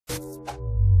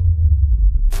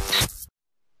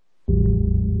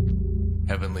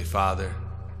Heavenly Father,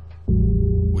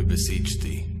 we beseech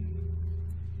Thee.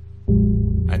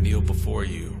 I kneel before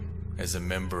You as a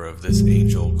member of this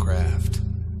age-old craft,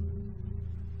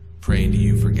 praying to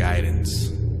You for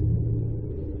guidance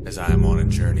as I am on a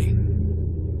journey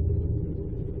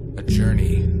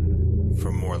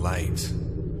for more light,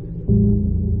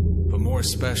 but more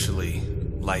especially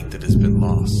light that has been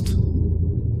lost,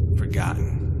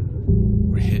 forgotten,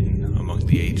 or hidden among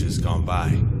the ages gone by.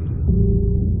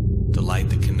 The light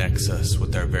that connects us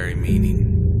with our very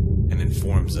meaning and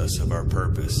informs us of our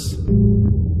purpose.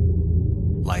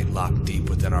 Light locked deep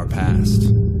within our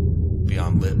past,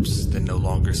 beyond lips that no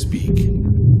longer speak,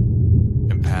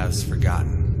 and paths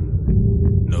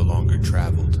forgotten, no longer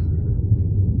traveled.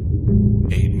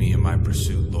 Aid me in my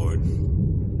pursuit, Lord,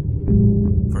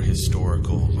 for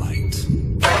historical light.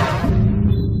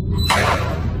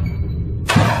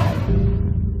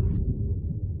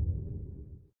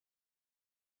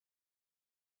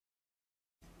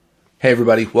 Hey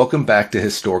everybody, welcome back to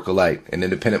Historical Light, an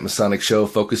independent Masonic show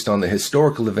focused on the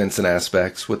historical events and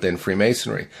aspects within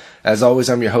Freemasonry. As always,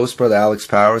 I'm your host, Brother Alex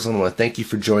Powers, and I want to thank you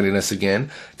for joining us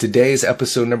again. Today is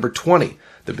episode number 20.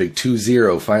 The big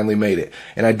 2-0 finally made it.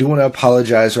 And I do want to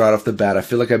apologize right off the bat. I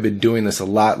feel like I've been doing this a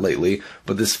lot lately,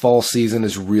 but this fall season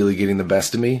is really getting the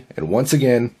best of me. And once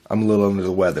again, I'm a little under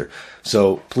the weather.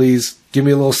 So please give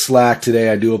me a little slack today.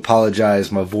 I do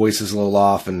apologize. My voice is a little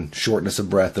off and shortness of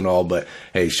breath and all, but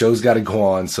hey, show's got to go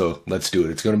on, so let's do it.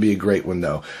 It's going to be a great one,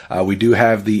 though. We do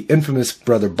have the infamous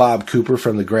Brother Bob Cooper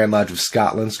from the Grand Lodge of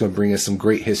Scotland. It's going to bring us some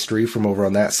great history from over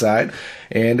on that side,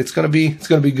 and it's going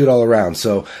to be good all around.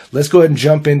 So let's go ahead and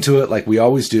jump into it like we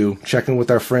always do, check in with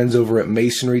our friends over at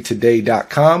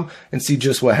MasonryToday.com and see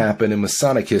just what happened in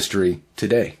Masonic history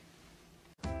today.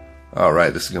 All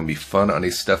right, this is going to be fun on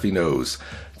a stuffy nose.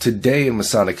 Today in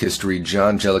Masonic history,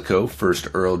 John Jellicoe,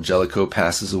 1st Earl Jellicoe,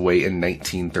 passes away in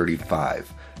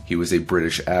 1935. He was a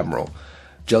British admiral.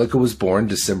 Jellicoe was born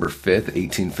December 5th,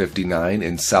 1859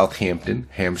 in Southampton,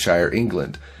 Hampshire,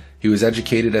 England. He was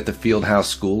educated at the Fieldhouse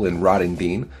School in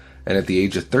Rottingdean, and at the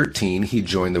age of 13 he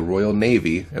joined the Royal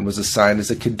Navy and was assigned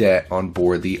as a cadet on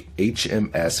board the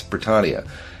HMS Britannia.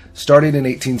 Starting in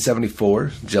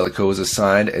 1874, Jellicoe was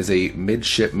assigned as a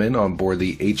midshipman on board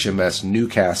the HMS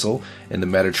Newcastle in the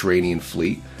Mediterranean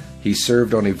Fleet. He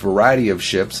served on a variety of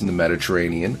ships in the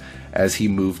Mediterranean as he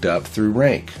moved up through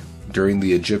rank. During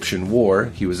the Egyptian War,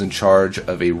 he was in charge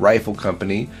of a rifle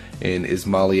company in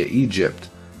Ismailia, Egypt.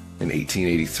 In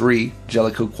 1883,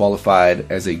 Jellicoe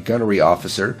qualified as a gunnery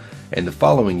officer, and the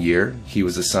following year, he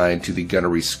was assigned to the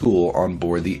gunnery school on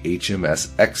board the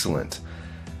HMS Excellent.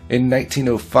 In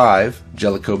 1905,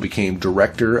 Jellicoe became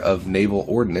Director of Naval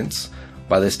Ordnance.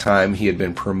 By this time, he had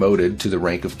been promoted to the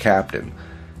rank of captain.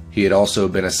 He had also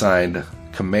been assigned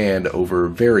command over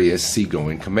various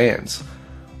seagoing commands.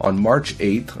 On March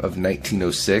 8th of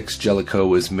 1906, Jellicoe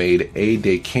was made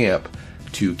aide-de-camp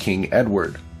to King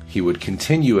Edward. He would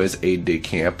continue as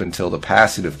aide-de-camp until the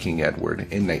passing of King Edward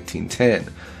in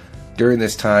 1910. During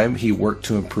this time, he worked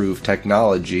to improve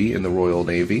technology in the Royal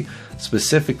Navy.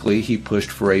 Specifically, he pushed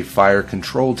for a fire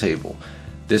control table.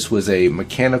 This was a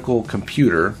mechanical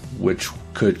computer which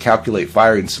could calculate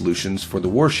firing solutions for the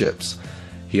warships.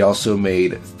 He also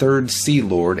made 3rd Sea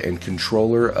Lord and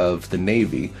Controller of the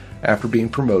Navy after being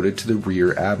promoted to the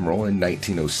Rear Admiral in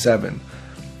 1907.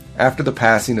 After the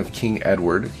passing of King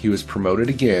Edward, he was promoted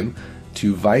again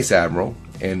to Vice Admiral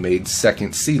and made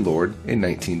 2nd Sea Lord in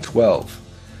 1912.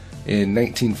 In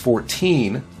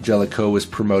 1914, Jellicoe was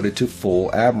promoted to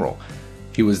Full Admiral.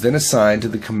 He was then assigned to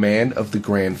the command of the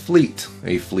Grand Fleet,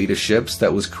 a fleet of ships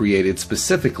that was created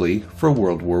specifically for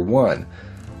World War I.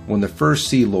 When the 1st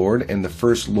Sea Lord and the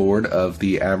 1st Lord of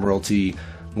the Admiralty,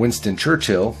 Winston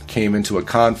Churchill, came into a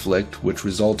conflict which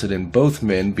resulted in both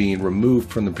men being removed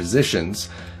from the positions,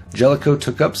 Jellicoe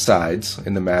took up sides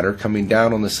in the matter, coming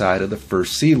down on the side of the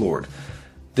 1st Sea Lord.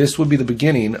 This would be the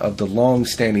beginning of the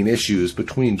long-standing issues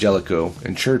between Jellicoe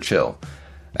and Churchill.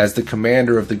 As the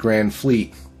commander of the Grand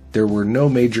Fleet, there were no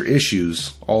major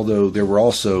issues, although there were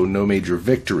also no major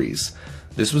victories.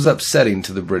 This was upsetting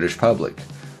to the British public.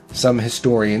 Some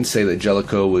historians say that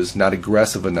Jellicoe was not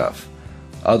aggressive enough.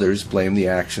 Others blame the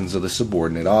actions of the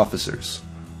subordinate officers.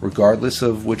 Regardless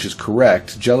of which is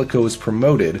correct, Jellicoe was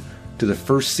promoted to the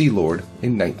 1st Sea Lord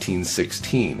in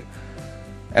 1916.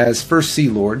 As 1st Sea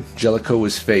Lord, Jellicoe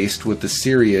was faced with the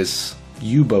serious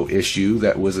U-boat issue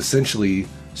that was essentially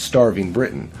starving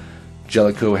Britain.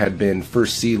 Jellicoe had been 1st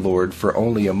Sea Lord for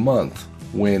only a month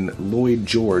when Lloyd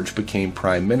George became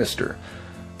Prime Minister.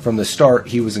 From the start,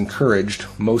 he was encouraged,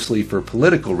 mostly for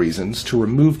political reasons, to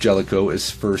remove Jellicoe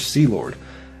as first Sea Lord.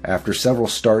 After several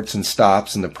starts and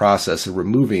stops in the process of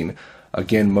removing,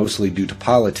 again mostly due to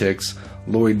politics,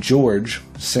 Lloyd George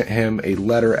sent him a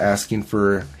letter asking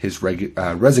for his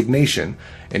resignation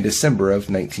in December of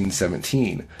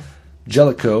 1917.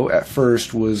 Jellicoe at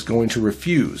first was going to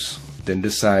refuse, then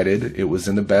decided it was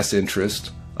in the best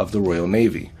interest of the Royal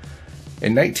Navy.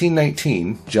 In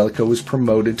 1919, Jellicoe was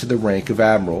promoted to the rank of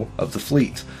Admiral of the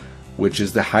Fleet, which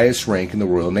is the highest rank in the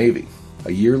Royal Navy.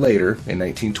 A year later, in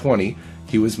 1920,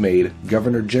 he was made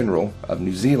Governor-General of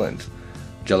New Zealand.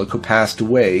 Jellicoe passed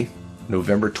away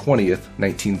November 20th,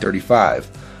 1935.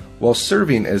 While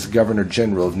serving as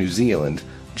Governor-General of New Zealand,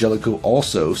 Jellicoe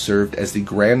also served as the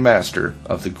Grand Master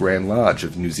of the Grand Lodge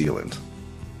of New Zealand.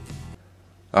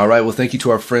 Alright, well thank you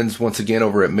to our friends once again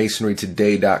over at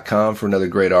MasonryToday.com for another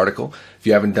great article. If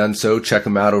you haven't done so, check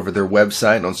them out over their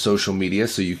website and on social media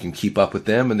so you can keep up with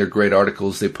them and their great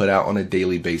articles they put out on a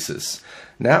daily basis.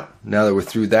 Now that we're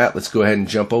through that, let's go ahead and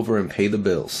jump over and pay the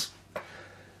bills.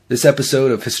 This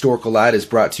episode of Historical Light is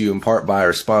brought to you in part by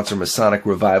our sponsor, Masonic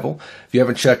Revival. If you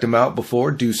haven't checked them out before,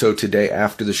 do so today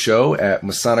after the show at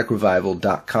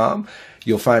MasonicRevival.com.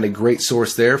 You'll find a great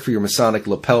source there for your Masonic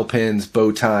lapel pins,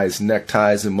 bow ties,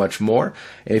 neckties, and much more.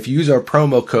 And if you use our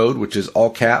promo code, which is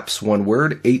all caps, one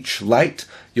word, HLIGHT,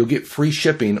 you'll get free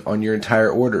shipping on your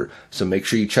entire order. So make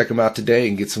sure you check them out today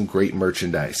and get some great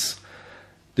merchandise.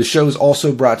 The show is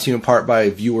also brought to you in part by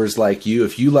viewers like you.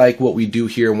 If you like what we do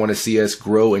here and want to see us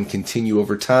grow and continue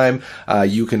over time,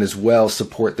 you can as well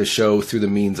support the show through the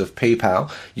means of PayPal.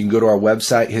 You can go to our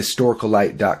website,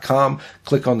 historicallight.com,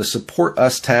 click on the Support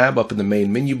Us tab up in the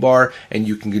main menu bar, and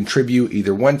you can contribute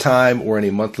either one time or in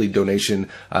a monthly donation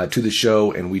to the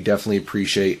show, and we definitely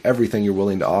appreciate everything you're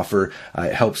willing to offer.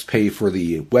 It helps pay for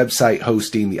the website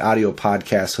hosting, the audio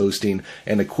podcast hosting,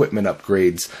 and equipment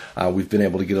upgrades. We've been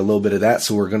able to get a little bit of that,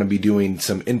 so we're going to be doing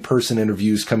some in-person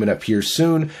interviews coming up here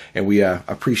soon, and we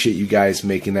appreciate you guys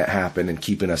making that happen and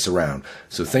keeping us around.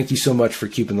 So thank you so much for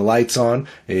keeping the lights on.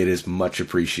 It is much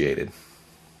appreciated.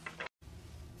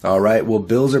 All right, well,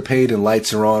 bills are paid and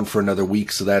lights are on for another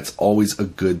week, so that's always a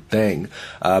good thing.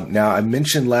 Now, I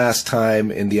mentioned last time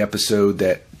in the episode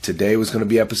that today was going to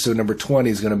be episode number 20.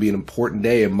 It's going to be an important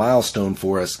day, a milestone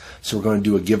for us, so we're going to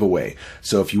do a giveaway.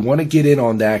 So if you want to get in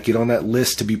on that, get on that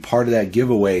list to be part of that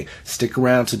giveaway, stick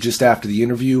around to just after the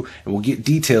interview, and we'll get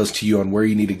details to you on where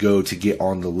you need to go to get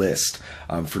on the list.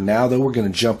 For now, though, we're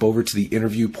going to jump over to the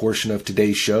interview portion of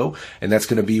today's show, and that's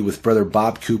going to be with Brother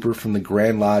Bob Cooper from the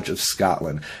Grand Lodge of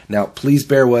Scotland. Now, please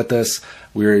bear with us.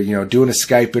 We're, doing a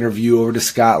Skype interview over to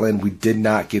Scotland. We did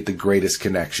not get the greatest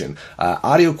connection.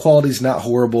 Audio quality is not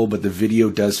horrible, but the video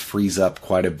does freeze up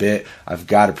quite a bit. I've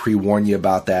got to pre-warn you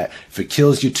about that. If it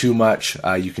kills you too much,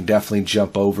 you can definitely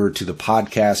jump over to the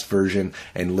podcast version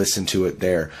and listen to it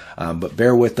there. But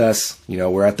bear with us.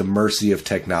 We're at the mercy of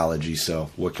technology, so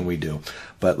what can we do?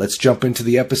 But let's jump into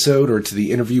the episode, or to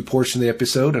the interview portion of the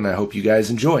episode, and I hope you guys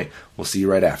enjoy. We'll see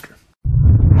you right after.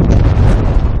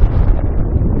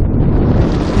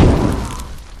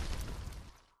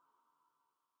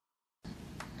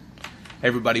 Hey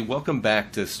everybody, welcome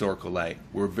back to Historical Light.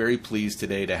 We're very pleased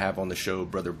today to have on the show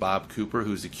Brother Bob Cooper,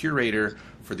 who's the curator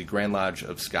for the Grand Lodge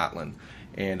of Scotland.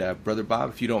 And Brother Bob,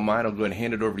 if you don't mind, I'll go ahead and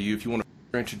hand it over to you if you want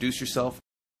to introduce yourself,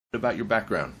 about your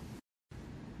background.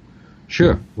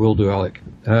 Sure, will do, Alec.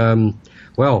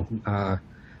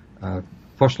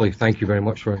 Firstly, thank you very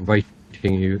much for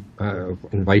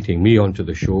inviting me onto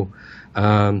the show.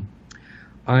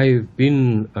 I've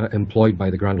been employed by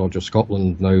the Grand Lodge of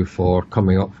Scotland now for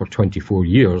coming up for 24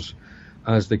 years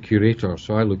as the curator.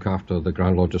 So I look after the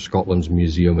Grand Lodge of Scotland's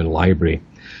museum and library,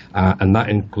 and that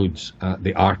includes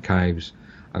the archives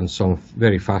and some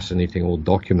very fascinating old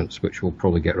documents, which we'll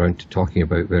probably get around to talking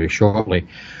about very shortly.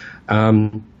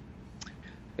 In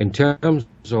terms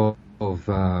of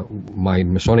my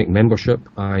Masonic membership,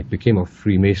 I became a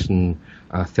Freemason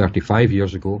 35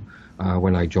 years ago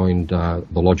when I joined the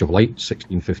Lodge of Light,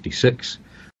 1656,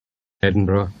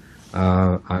 Edinburgh.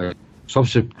 I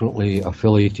subsequently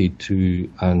affiliated to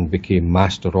and became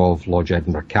Master of Lodge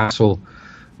Edinburgh Castle,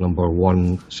 number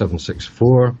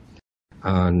 1764.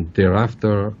 And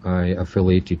thereafter, I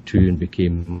affiliated to and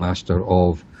became Master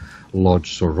of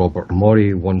Lodge Sir Robert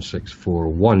Morrie,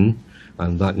 1641.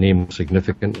 And that name is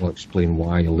significant. I'll explain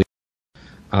why later.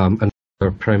 And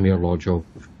our Premier Lodge of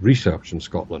Research in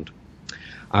Scotland.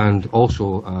 And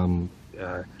also,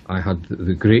 I had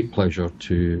the great pleasure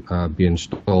to be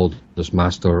installed as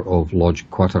Master of Lodge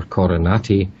Quater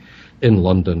Coronati in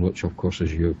London, which, of course,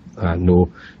 as you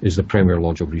know, is the Premier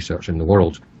Lodge of Research in the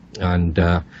world.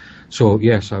 And so,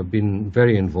 yes, I've been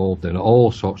very involved in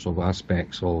all sorts of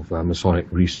aspects of Masonic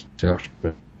research,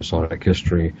 Masonic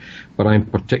history, but I'm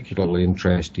particularly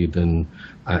interested in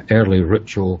early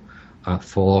ritual,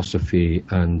 philosophy,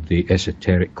 and the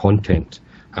esoteric content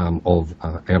of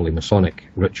early Masonic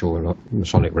ritual and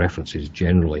Masonic references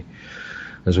generally.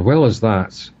 As well as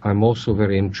that, I'm also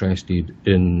very interested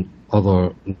in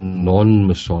other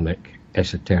non-Masonic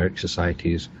esoteric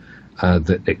societies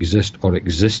that exist or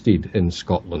existed in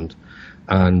Scotland,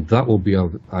 and that will be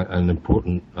an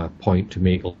important point to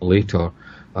make later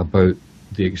about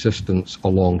the existence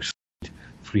alongside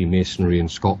Freemasonry in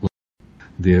Scotland,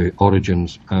 the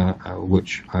origins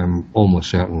which I'm almost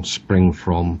certain spring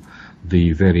from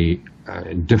the very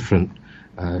different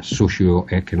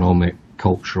socio-economic,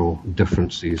 cultural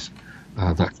differences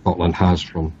that Scotland has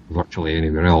from virtually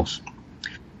anywhere else.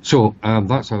 So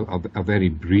that's a very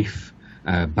brief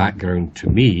background to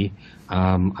me.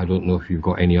 I don't know if you've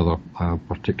got any other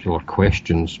particular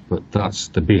questions, but that's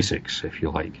the basics, if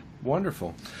you like.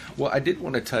 Wonderful. Well, I did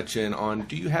want to touch in on,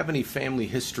 do you have any family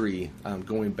history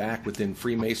going back within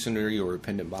Freemasonry or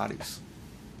appendant bodies?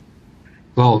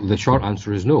 Well, the short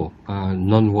answer is no,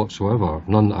 none whatsoever,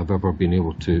 none that I've ever been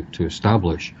able to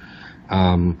establish.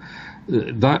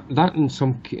 That in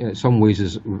some ways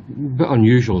is a bit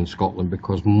unusual in Scotland,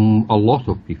 because a lot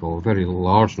of people, a very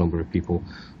large number of people,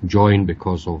 join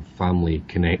because of family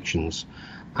connections.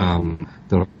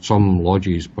 There are some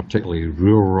lodges, particularly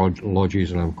rural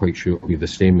lodges, and I'm quite sure it'll be the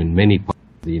same in many parts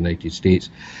of the United States,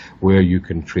 where you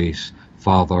can trace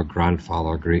father,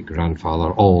 grandfather,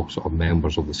 great-grandfather, all sort of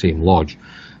members of the same lodge.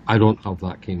 I don't have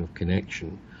that kind of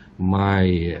connection.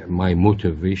 My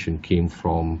motivation came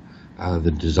from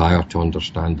the desire to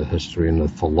understand the history and the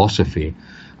philosophy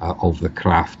of the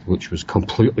craft, which was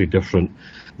completely different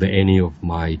than any of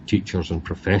my teachers and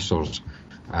professors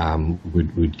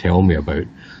would tell me about.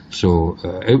 So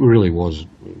it really was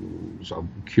sort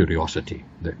of curiosity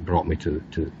that brought me to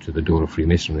the door of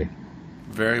Freemasonry.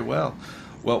 Very well.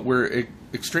 Well, we're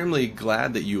extremely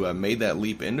glad that you made that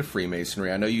leap into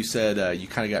Freemasonry. I know you said you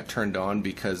kind of got turned on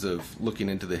because of looking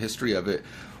into the history of it.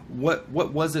 What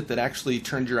was it that actually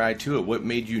turned your eye to it? What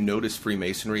made you notice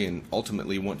Freemasonry and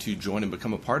ultimately want to join and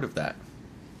become a part of that?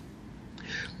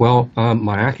 Well,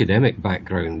 my academic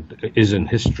background is in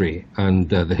history, and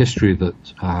the history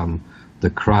that the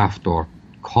craft, or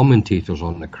commentators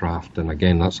on the craft, and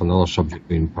again, that's another subject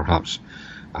we perhaps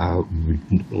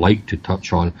would like to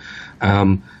touch on.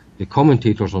 The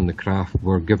commentators on the craft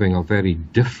were giving a very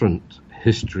different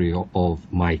history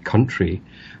of my country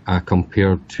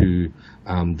compared to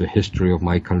the history of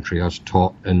my country as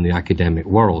taught in the academic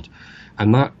world.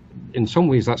 And that, in some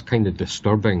ways, that's kind of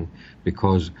disturbing,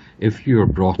 because if you're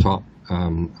brought up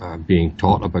being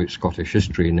taught about Scottish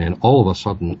history, and then all of a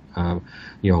sudden,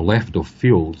 left of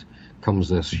field comes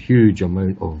this huge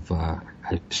amount of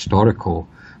historical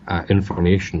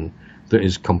information that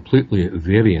is completely at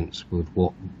variance with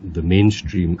what the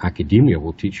mainstream academia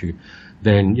will teach you,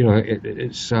 then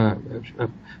it's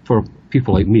for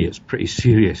people like me, it's pretty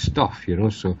serious stuff,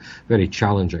 so very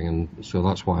challenging. And so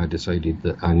that's why I decided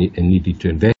that I needed to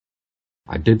invest.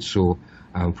 I did so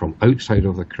from outside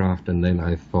of the craft, and then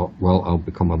I thought, well, I'll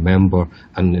become a member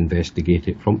and investigate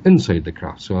it from inside the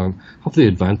craft. So I have the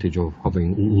advantage of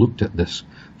having looked at this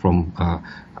from a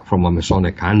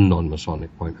Masonic and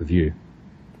non-Masonic point of view.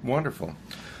 Wonderful.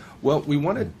 Well, we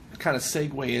want to kind of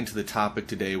segue into the topic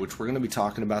today, which we're going to be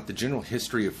talking about the general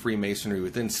history of Freemasonry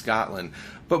within Scotland.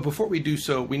 But before we do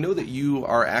so, we know that you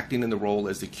are acting in the role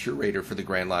as the curator for the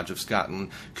Grand Lodge of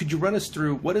Scotland. Could you run us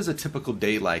through what is a typical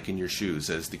day like in your shoes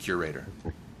as the curator?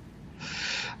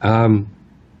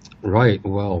 Right.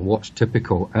 Well, what's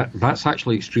typical? That's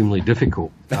actually extremely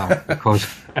difficult because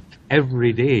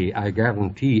every day, I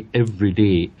guarantee every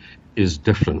day is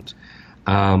different.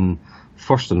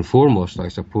 First and foremost, I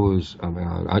suppose,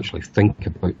 I actually think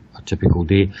about a typical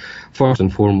day. First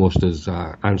and foremost is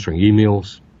answering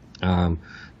emails.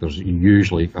 There's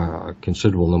usually a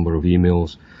considerable number of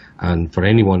emails. And for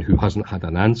anyone who hasn't had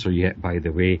an answer yet, by the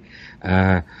way,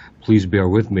 please bear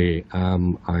with me.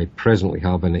 I presently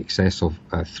have in excess of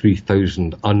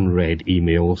 3,000 unread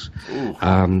emails.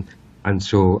 And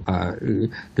so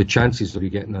the chances of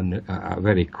you getting a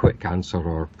very quick answer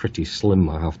are pretty slim,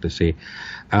 I have to say.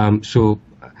 So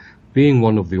being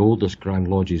one of the oldest Grand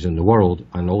Lodges in the world,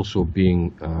 and also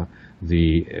being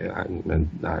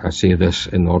and I say this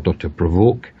in order to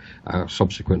provoke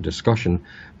subsequent discussion,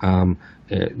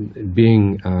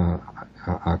 being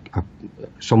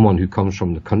someone who comes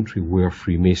from the country where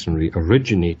Freemasonry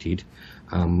originated,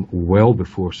 well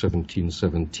before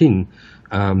 1717,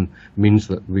 means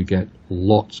that we get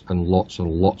lots and lots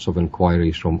and lots of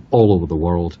inquiries from all over the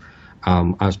world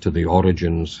as to the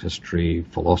origins, history,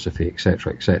 philosophy,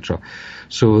 etc., etc.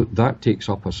 So that takes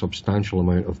up a substantial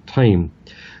amount of time.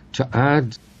 To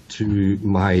add to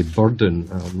my burden,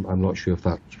 I'm not sure if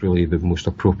that's really the most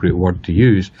appropriate word to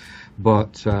use,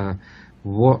 but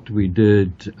what we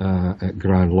did at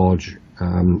Grand Lodge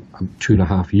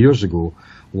 2.5 years ago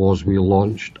was we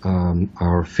launched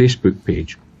our Facebook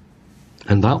page,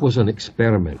 and that was an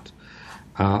experiment.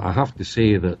 I have to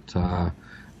say that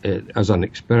as an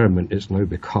experiment, it's now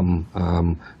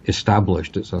become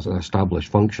established. It's an established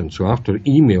function. So after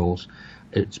emails,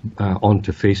 it's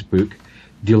onto Facebook,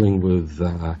 dealing with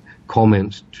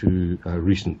comments to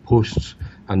recent posts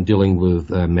and dealing with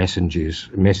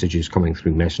messages coming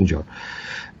through Messenger.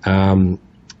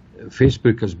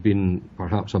 Facebook has been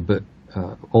perhaps a bit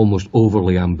almost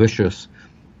overly ambitious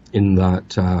in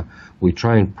that we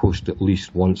try and post at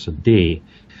least once a day,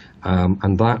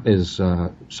 and that is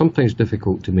sometimes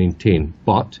difficult to maintain.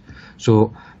 But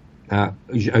so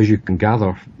as you can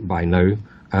gather by now,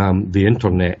 the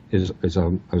internet is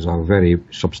a very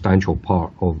substantial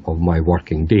part of my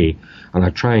working day, and I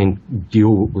try and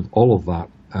deal with all of that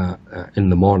in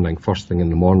the morning, first thing in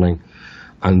the morning.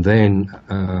 And then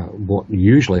what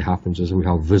usually happens is we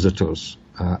have visitors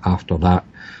after that,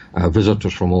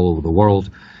 visitors from all over the world.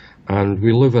 And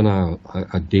we live in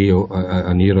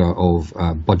an era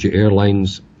of budget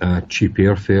airlines, cheap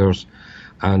airfares,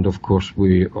 and of course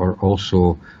we are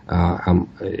also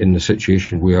in the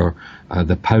situation where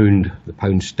the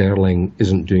pound sterling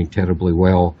isn't doing terribly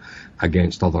well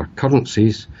against other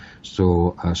currencies.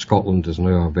 So Scotland is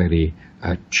now a very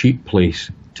cheap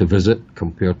place to visit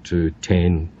compared to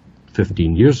 10,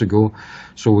 15 years ago.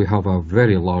 So we have a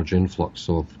very large influx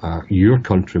of your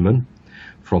countrymen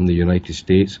from the United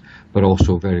States, but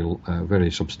also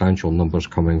very substantial numbers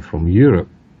coming from Europe.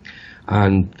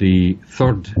 And the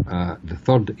third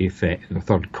effect, the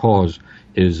third cause,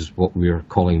 is what we're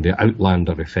calling the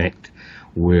Outlander effect,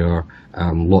 where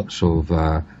lots of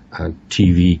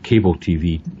cable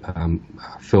TV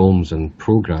films and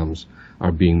programs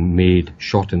are being made,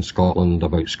 shot in Scotland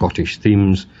about Scottish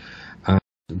themes.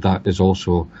 That is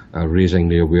also raising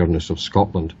the awareness of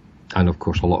Scotland. And of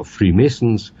course, a lot of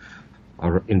Freemasons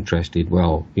are interested,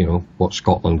 well, you know, what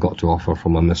Scotland got to offer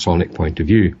from a Masonic point of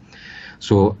view.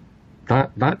 So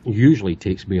that usually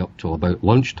takes me up to about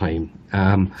lunchtime.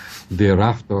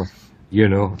 Thereafter, you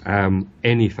know,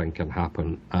 anything can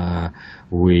happen.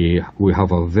 We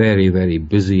have a very, very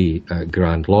busy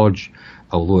Grand Lodge,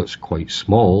 although it's quite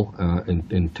small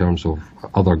in terms of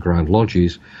other Grand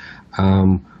Lodges.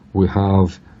 We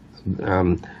have,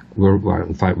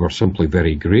 we're simply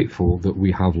very grateful that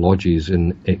we have lodges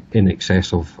in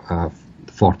excess of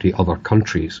 40 other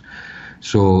countries.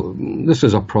 So this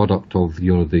is a product of,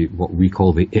 you know, what we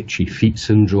call the itchy feet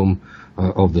syndrome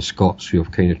of the Scots, who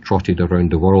have kind of trotted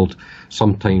around the world,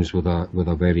 sometimes with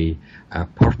a very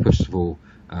purposeful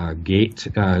gait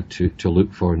to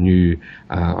look for a new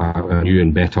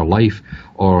and better life,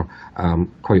 or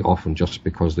quite often just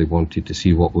because they wanted to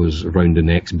see what was around the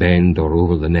next bend or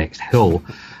over the next hill.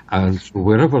 And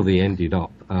wherever they ended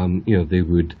up, you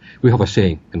know, we have a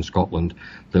saying in Scotland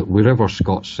that wherever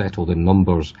Scots settled in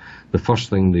numbers, the first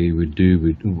thing they would do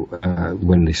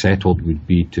when they settled would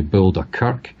be to build a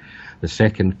kirk. The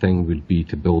second thing would be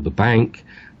to build a bank.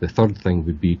 The third thing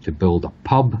would be to build a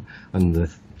pub. And the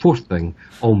fourth thing,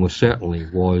 almost certainly,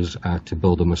 was to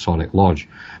build a Masonic lodge.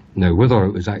 Now, whether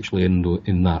it was actually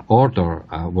in that order,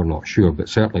 we're not sure, but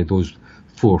certainly those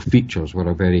four features were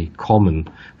a very common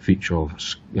feature of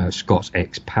Scots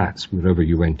expats wherever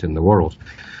you went in the world.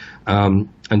 And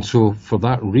so for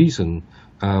that reason,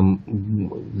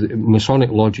 the Masonic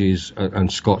lodges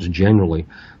and Scots generally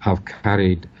have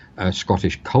carried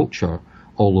Scottish culture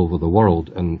all over the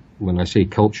world. And when I say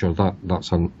culture,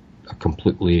 that's a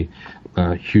completely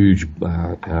huge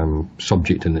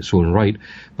subject in its own right,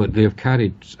 but they have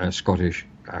carried Scottish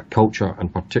culture,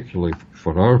 and particularly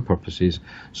for our purposes,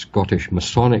 Scottish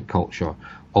Masonic culture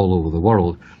all over the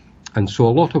world. And so a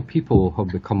lot of people have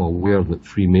become aware that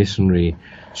Freemasonry,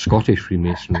 Scottish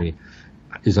Freemasonry,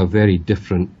 is a very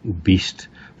different beast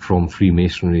from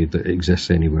Freemasonry that exists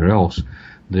anywhere else.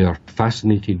 They are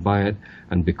fascinated by it,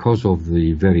 and because of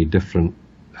the very different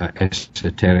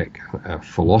esoteric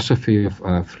philosophy of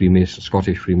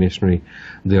Scottish Freemasonry,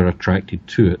 they're attracted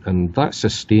to it, and that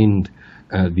sustained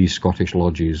these Scottish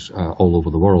lodges all over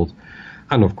the world.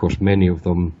 And of course, many of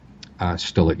them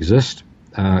still exist.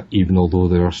 even although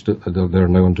they're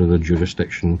now under the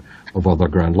jurisdiction of other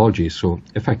Grand Lodges. So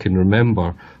if I can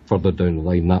remember further down the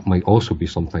line, that might also be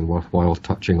something worthwhile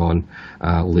touching on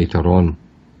later on.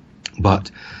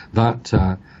 But that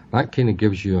kind of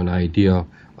gives you an idea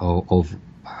of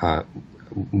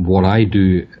what I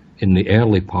do in the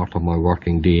early part of my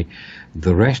working day.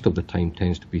 The rest of the time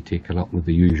tends to be taken up with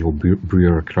the usual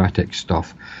bureaucratic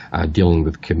stuff, dealing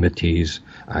with committees,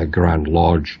 Grand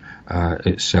Lodge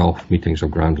itself, meetings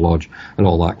of Grand Lodge, and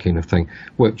all that kind of thing,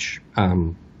 which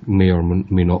may or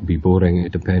may not be boring.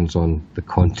 It depends on the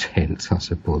content, I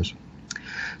suppose.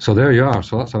 So there you are.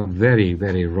 So that's a very,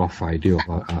 very rough idea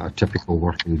of a typical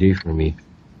working day for me.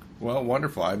 Well,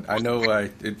 wonderful. I know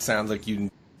it sounds like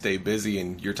you stay busy,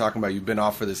 and you're talking about you've been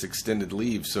off for this extended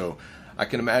leave, so I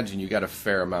can imagine you got a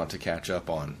fair amount to catch up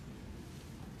on.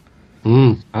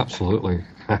 Absolutely.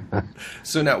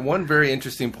 So now, one very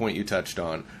interesting point you touched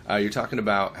on, you're talking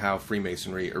about how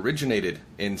Freemasonry originated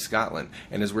in Scotland.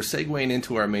 And as we're segueing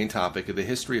into our main topic of the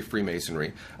history of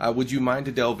Freemasonry, would you mind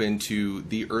to delve into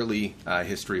the early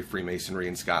history of Freemasonry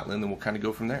in Scotland, and we'll kind of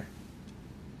go from there?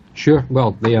 Sure.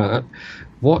 Well, there's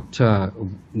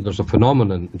a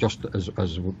phenomenon, just as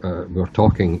we're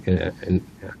talking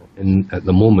at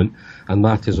the moment, and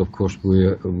that is, of course,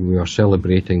 we are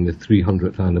celebrating the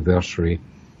 300th anniversary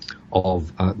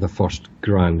of the first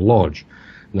Grand Lodge.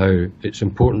 Now, it's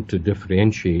important to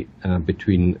differentiate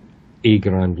between a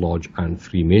Grand Lodge and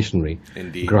Freemasonry.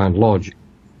 Indeed. Grand Lodge.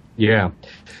 Yeah,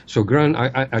 so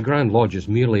a Grand Lodge is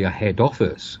merely a head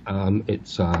office.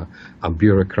 It's a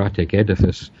bureaucratic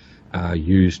edifice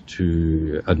used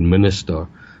to administer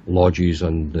lodges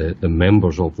and the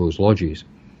members of those lodges.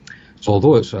 So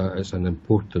although it's an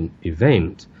important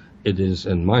event, it is,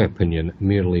 in my opinion,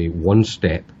 merely one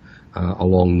step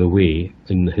along the way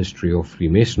in the history of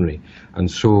Freemasonry. And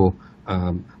so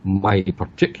my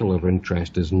particular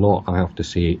interest is not, I have to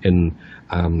say, in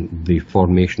the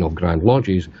formation of Grand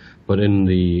Lodges, but in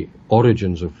the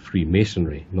origins of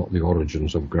Freemasonry, not the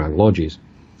origins of Grand Lodges.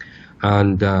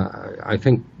 And I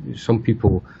think some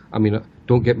people, I mean,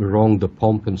 don't get me wrong, the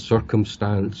pomp and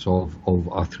circumstance of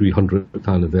a 300th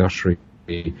anniversary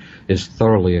is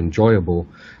thoroughly enjoyable,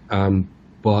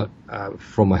 but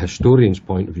from a historian's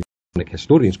point of view,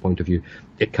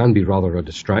 it can be rather a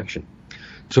distraction.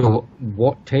 So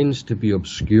what tends to be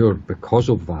obscured because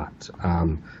of that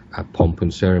pomp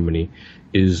and ceremony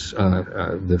is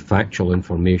the factual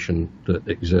information that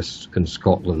exists in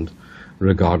Scotland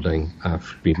regarding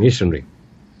Freemasonry.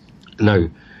 Now,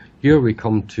 here we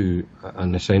come to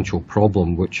an essential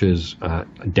problem, which is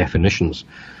definitions.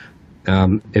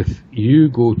 If you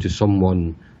go to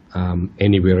someone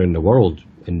anywhere in the world,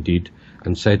 indeed,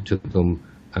 and said to them,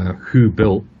 who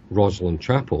built Rosslyn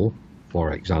Chapel,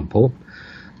 for example,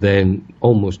 then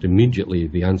almost immediately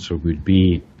the answer would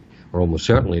be, or almost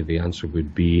certainly the answer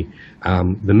would be,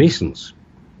 the Masons.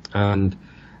 And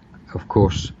of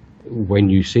course, when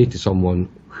you say to someone,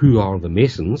 who are the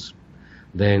Masons,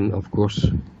 then of course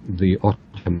the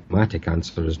automatic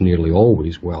answer is nearly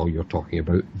always, well, you're talking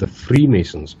about the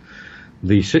Freemasons.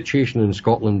 The situation in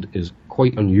Scotland is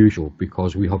quite unusual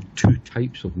because we have two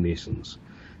types of Masons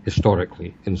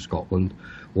historically in Scotland.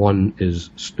 One is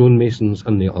stonemasons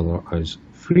and the other is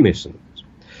Freemasons.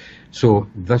 So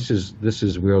this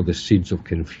is where the seeds of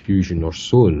confusion are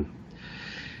sown.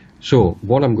 So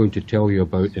what I'm going to tell you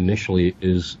about initially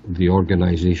is the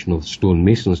organisation of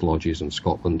stonemasons lodges in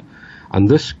Scotland, and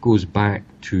this goes back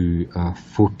to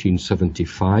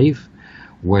 1475,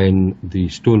 when the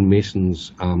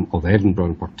stonemasons of Edinburgh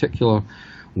in particular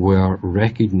were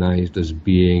recognised as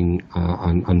being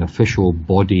an official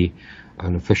body,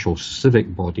 an official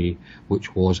civic body,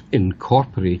 which was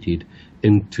incorporated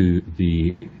into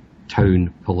the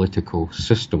town political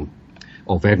system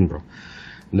of Edinburgh.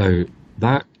 Now,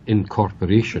 that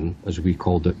incorporation, as we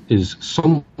called it, is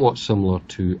somewhat similar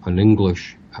to an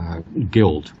English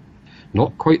guild.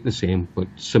 Not quite the same, but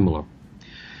similar.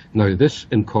 Now, this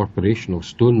incorporation of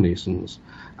stonemasons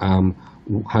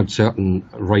had certain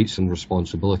rights and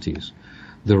responsibilities.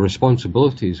 The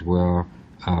responsibilities were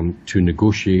to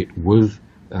negotiate with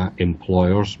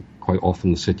employers, quite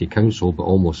often the city council, but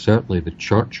almost certainly the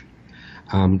church,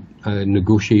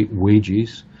 negotiate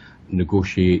wages,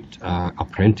 negotiate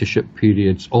apprenticeship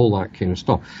periods, all that kind of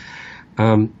stuff.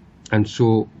 And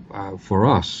so for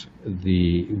us,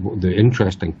 the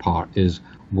interesting part is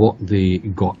what they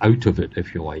got out of it,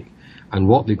 if you like. And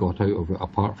what they got out of it,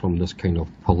 apart from this kind of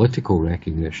political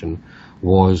recognition,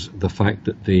 was the fact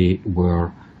that they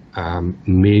were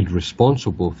made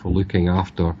responsible for looking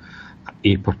after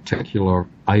a particular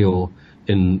isle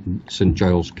in St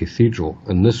Giles Cathedral,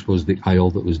 and this was the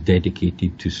aisle that was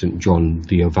dedicated to St John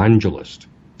the Evangelist.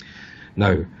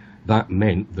 Now, that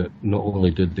meant that not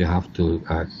only did they have to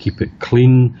keep it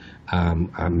clean,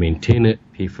 maintain it,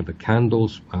 pay for the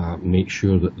candles, make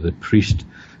sure that the priest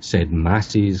said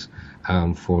masses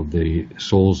for the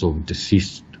souls of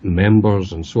deceased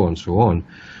members, and so on,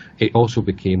 it also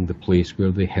became the place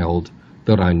where they held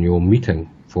their annual meeting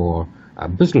for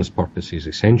business purposes,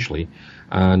 essentially.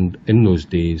 And in those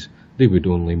days, they would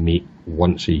only meet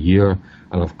once a year,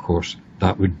 and of course,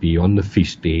 that would be on the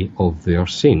feast day of their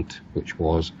saint, which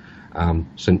was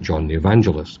St. John the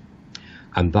Evangelist.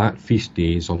 And that feast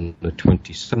day is on the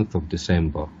 27th of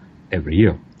December every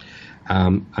year.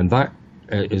 And that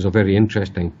is a very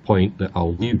interesting point that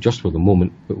I'll leave just for the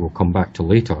moment, but we'll come back to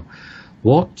later.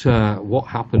 What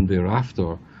happened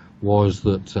thereafter was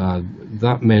that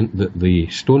that meant that the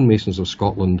stonemasons of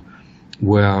Scotland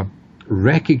were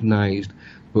recognised,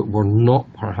 but were not,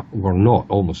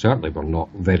 almost certainly were not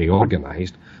very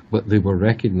organised, but they were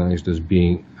recognised as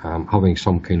being having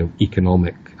some kind of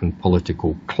economic and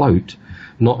political clout,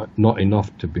 not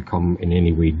enough to become in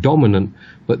any way dominant,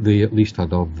 but they at least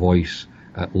had a voice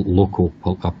at local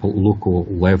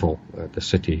level, at the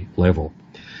city level.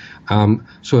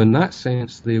 So in that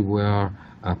sense, they were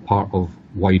a part of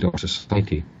wider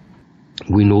society.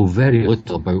 We know very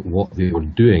little about what they were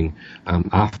doing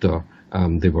after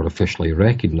they were officially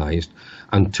recognised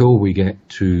until we get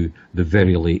to the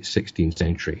very late 16th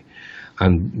century.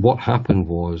 And what happened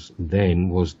was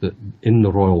that in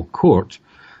the royal court,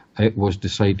 it was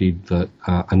decided that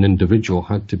an individual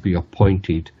had to be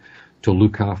appointed to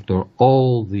look after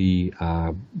all the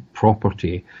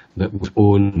property that was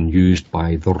owned and used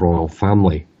by the royal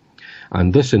family.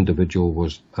 And this individual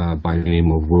was by the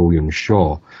name of William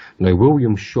Shaw. Now,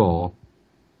 William Shaw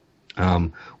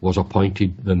was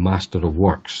appointed the Master of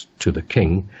Works to the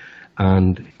King,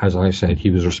 and as I said, he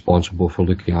was responsible for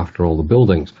looking after all the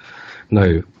buildings.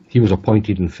 Now, he was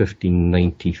appointed in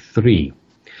 1593.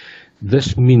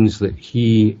 This means that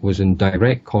he was in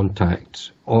direct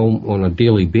contact on a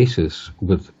daily basis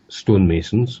with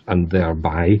stonemasons and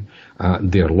thereby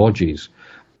their lodges.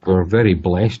 We're very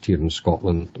blessed here in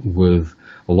Scotland with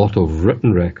a lot of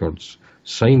written records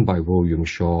signed by William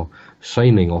Shaw,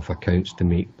 signing off accounts to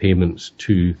make payments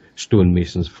to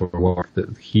stonemasons for work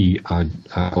that he had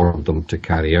ordered them to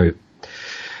carry out.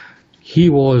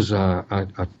 He was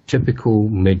a typical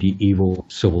medieval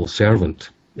civil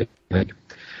servant,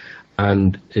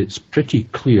 and it's pretty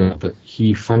clear that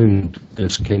he found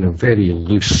this kind of very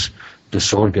loose,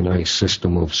 disorganised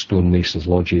system of stonemasons'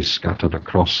 lodges scattered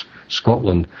across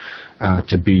Scotland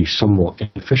to be somewhat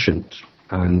inefficient,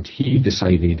 and he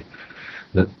decided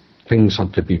that things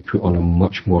had to be put on a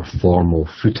much more formal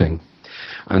footing.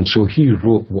 And so he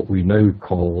wrote what we now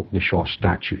call the Shaw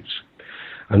Statutes.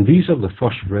 And these are the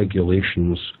first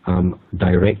regulations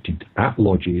directed at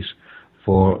lodges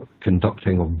for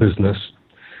conducting of business.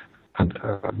 And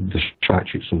the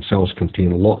statutes themselves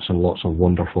contain lots and lots of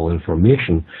wonderful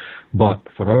information, but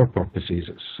for our purposes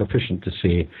it's sufficient to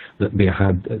say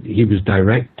that he was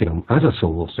directing them as a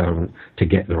civil servant to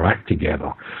get their act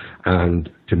together and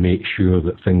to make sure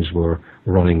that things were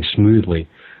running smoothly.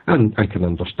 And I can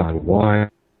understand why,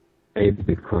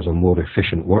 because a more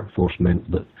efficient workforce meant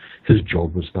that his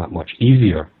job was that much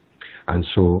easier. And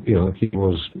so, he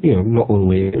was, not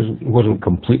only, it wasn't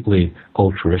completely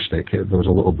altruistic, there was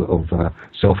a little bit of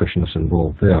selfishness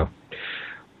involved there.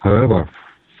 However,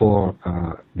 for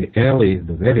the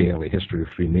very early history of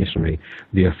Freemasonry,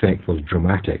 the effect was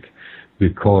dramatic,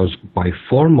 because by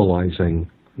formalizing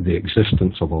the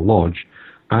existence of a lodge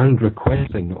and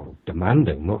demanding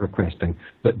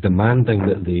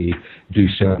that they do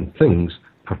certain things,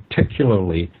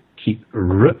 particularly keep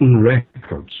written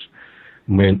records,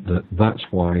 meant that that's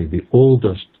why the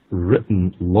oldest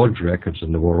written lodge records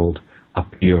in the world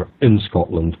appear in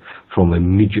Scotland from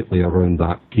immediately around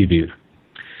that period.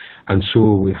 And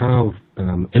so we have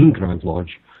in Grand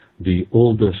Lodge the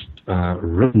oldest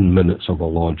written minutes of a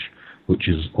lodge, which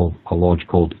is of a lodge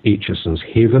called Aitchison's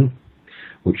Haven,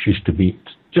 which used to be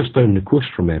just down the coast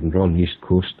from Edinburgh on the east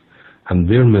coast, and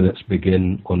their minutes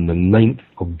begin on the 9th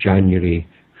of January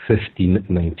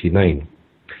 1599.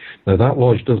 Now, that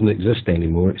lodge doesn't exist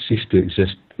anymore. It ceased to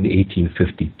exist in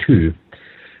 1852.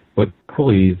 But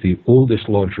probably the oldest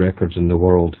lodge records in the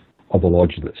world of a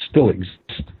lodge that still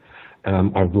exist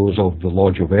are those of the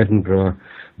Lodge of Edinburgh,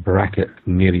 bracket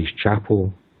Mary's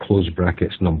Chapel, close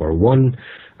brackets number 1,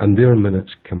 and their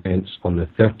minutes commence on the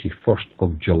 31st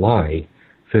of July,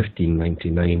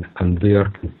 1599, and they are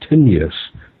continuous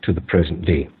to the present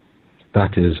day.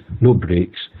 That is, no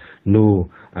breaks,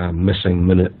 no missing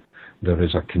minute, there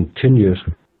is a continuous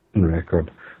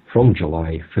record from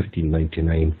July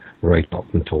 1599 right up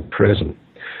until present.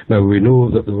 Now, we know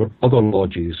that there were other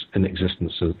lodges in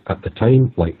existence at the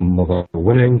time, like Mother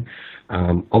Winning,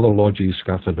 other lodges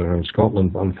scattered around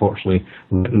Scotland, but unfortunately,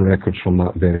 written records from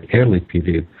that very early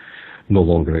period no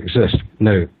longer exist.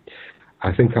 Now,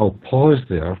 I think I'll pause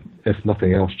there, if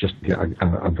nothing else, just to get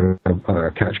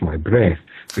catch my breath,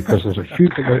 because there's a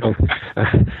huge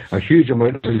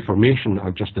amount of information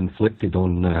I've just inflicted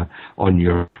on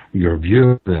your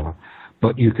viewer there.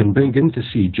 But you can begin to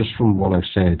see, just from what I've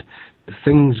said,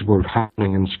 things were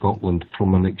happening in Scotland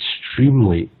from an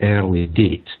extremely early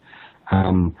date,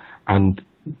 and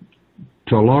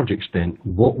to a large extent,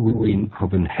 what we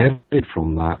have inherited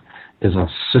from that is a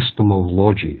system of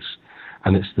lodges.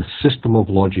 And it's the system of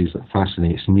lodges that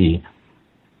fascinates me.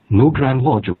 No Grand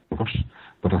Lodge, of course,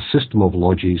 but a system of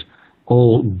lodges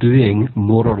all doing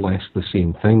more or less the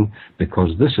same thing,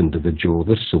 because this individual,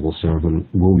 this civil servant,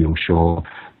 William Shaw,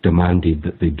 demanded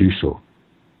that they do so.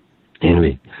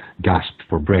 Anyway, gasped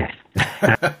for breath.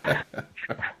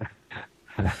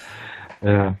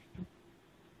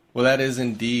 Well, that is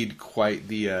indeed quite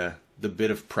the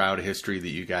bit of proud history that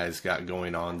you guys got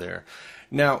going on there.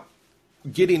 Now,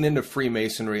 getting into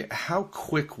Freemasonry, how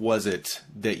quick was it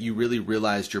that you really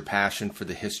realized your passion for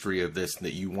the history of this and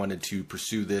that you wanted to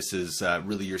pursue this as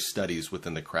really your studies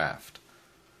within the craft?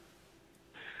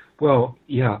 Well,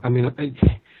 yeah, I mean,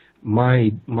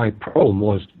 my problem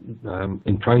was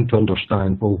in trying to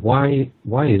understand, well, why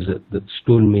is it that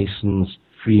stonemasons,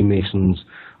 Freemasons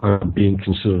are being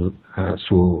considered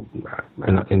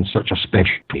in such a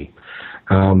specialty?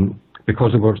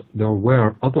 Because there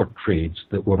were other trades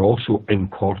that were also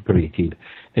incorporated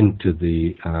into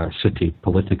the city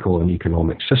political and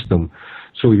economic system.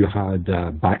 So you had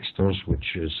Baxters,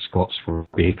 which is Scots for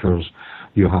bakers.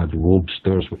 You had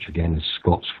Lobsters, which again is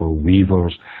Scots for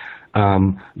weavers.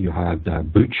 You had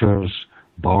butchers,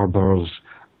 barbers,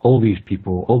 all these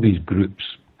people, all these groups,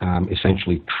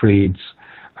 essentially trades.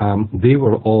 They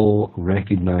were all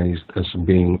recognized as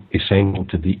being essential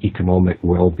to the economic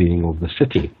well-being of the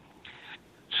city.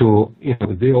 So, you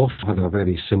know, they also had a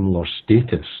very similar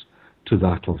status to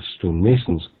that of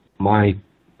stonemasons. My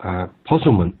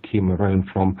puzzlement came around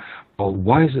from, well,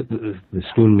 why is it that the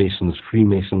stonemasons,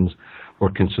 Freemasons, were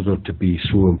considered to be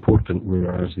so important,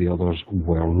 whereas the others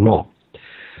were not?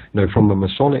 Now, from a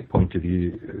Masonic point of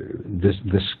view,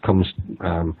 this comes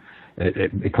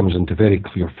it comes into very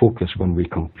clear focus when we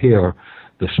compare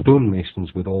the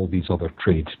stonemasons with all these other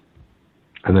trades.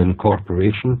 An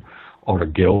incorporation, or a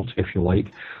guild, if you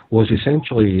like, was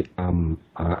essentially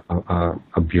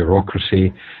a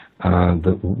bureaucracy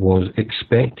that was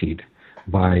expected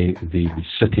by the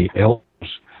city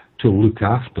elders to look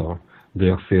after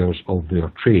the affairs of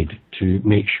their trade, to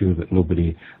make sure that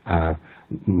nobody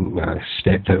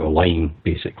stepped out of line,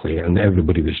 basically, and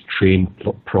everybody was trained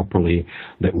properly,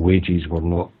 that wages were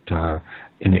not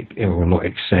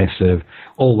excessive,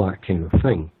 all that kind of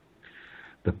thing.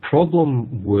 The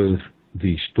problem with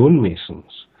the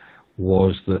stonemasons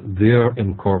was that their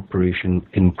incorporation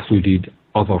included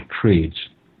other trades,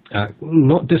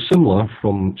 not dissimilar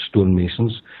from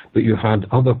stonemasons, but you had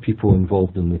other people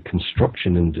involved in the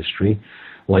construction industry,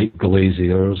 like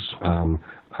glaziers,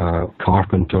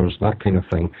 carpenters, that kind of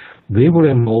thing. They were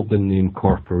involved in the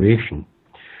incorporation.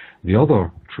 The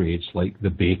other trades, like the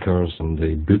bakers and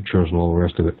the butchers and all the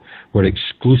rest of it, were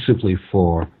exclusively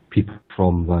for people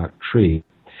from that trade.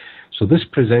 So this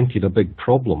presented a big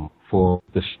problem for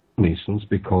the stonemasons,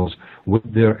 because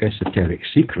with their esoteric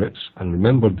secrets, and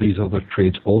remember these other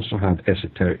trades also had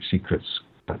esoteric secrets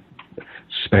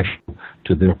special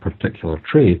to their particular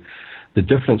trade, the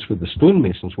difference with the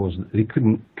stonemasons was that they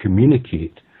couldn't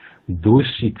communicate those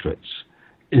secrets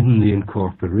in the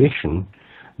incorporation,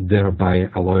 thereby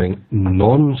allowing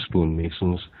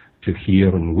non-stonemasons to hear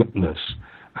and witness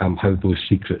how those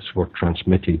secrets were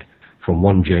transmitted from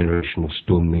one generation of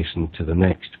stonemason to the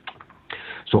next.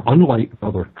 So unlike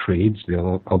other trades,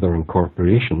 the other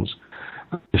incorporations,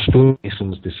 the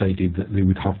stonemasons decided that they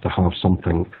would have to have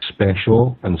something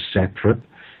special and separate,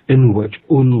 in which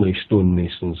only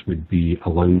stonemasons would be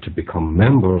allowed to become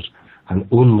members, and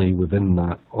only within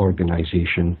that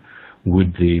organization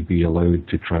would they be allowed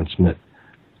to transmit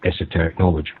esoteric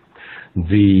knowledge.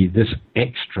 This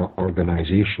extra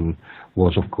organization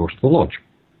was, of course, the Lodge.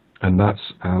 And that's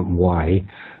why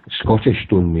Scottish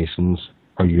stonemasons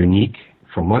are unique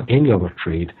from any other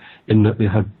trade, in that they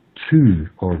had two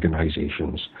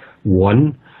organizations.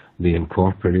 One, the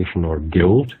incorporation or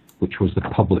guild, which was the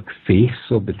public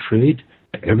face of the trade.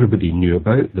 Everybody knew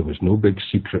about. There was no big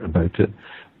secret about it.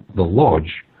 The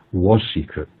Lodge was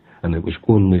secret, and it was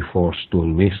only for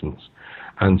stonemasons.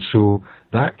 And so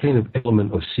that kind of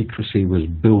element of secrecy was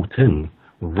built in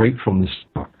right from the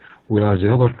start, whereas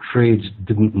the other trades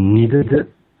didn't need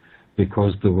it,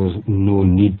 because there was no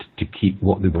need to keep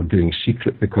what they were doing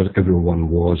secret, because everyone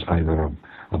was either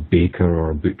a baker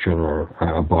or a butcher or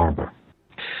a barber.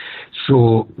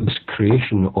 So this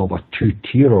creation of a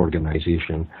two-tier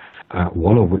organization,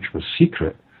 one of which was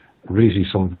secret,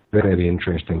 raises some very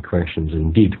interesting questions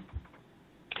indeed.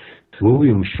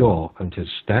 William Shaw and his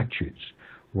statutes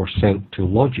were sent to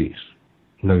lodges.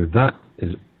 Now that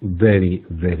is very,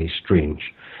 very strange,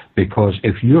 because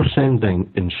if you're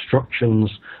sending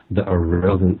instructions that are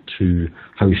relevant to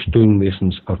how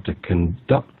stonemasons are to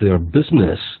conduct their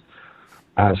business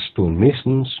as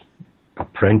stonemasons,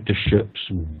 apprenticeships,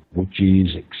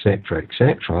 lodges, etc.,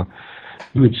 etc.,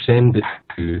 you would send it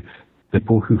to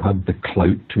people who had the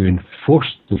clout to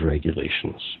enforce those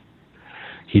regulations.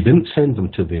 He didn't send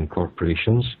them to the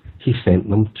incorporations, he sent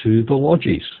them to the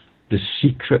lodges, the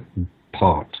secret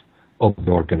part of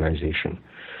the organisation.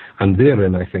 And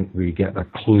therein, I think, we get a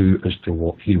clue as to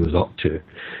what he was up to.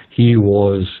 He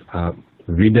was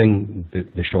reading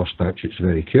the Shaw Statutes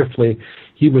very carefully.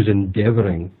 He was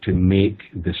endeavouring to make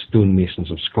the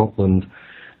stonemasons of Scotland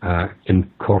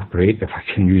incorporate, if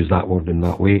I can use that word in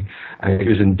that way. He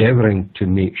was endeavouring to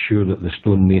make sure that the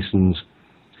stonemasons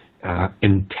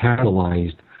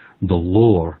internalised the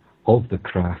lore of the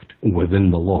craft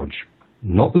within the lodge,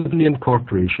 not within the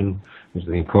incorporation, because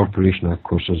the incorporation, of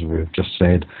course, as we've just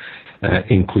said,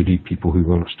 included people who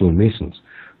weren't stonemasons.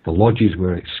 The lodges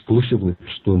were exclusively for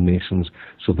stonemasons,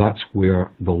 so that's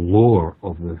where the lore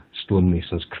of the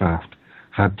stonemason's craft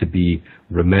had to be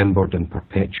remembered and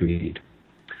perpetuated.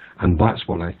 And that's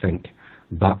what I think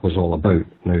that was all about.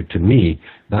 Now, to me,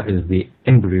 that is the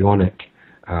embryonic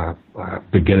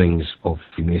beginnings of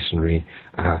Freemasonry,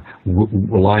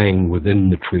 lying within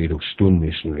the trade of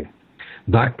stonemasonry.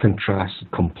 That contrasts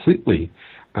completely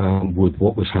with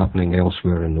what was happening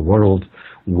elsewhere in the world,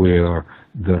 where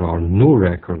there are no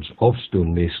records of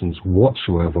stonemasons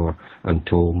whatsoever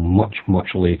until much, much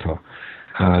later.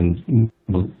 And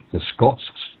the Scots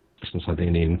had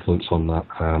any influence on that,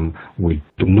 we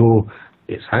don't know.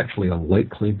 It's actually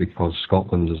unlikely, because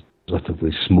Scotland is a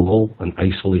relatively small and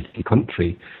isolated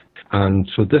country, and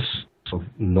so this sort of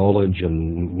knowledge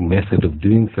and method of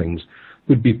doing things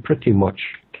would be pretty much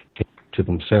to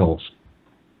themselves.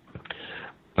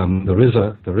 There is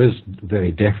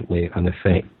very definitely an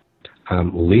effect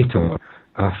later,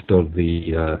 after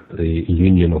the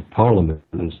Union of Parliament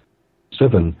in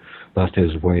 7, that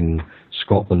is when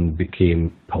Scotland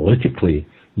became politically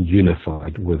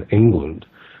unified with England,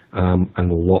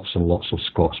 and lots of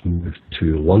Scots moved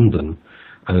to London,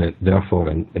 and it, therefore,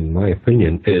 in my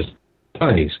opinion, is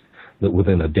surprise that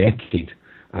within a decade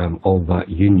of that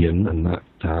union and that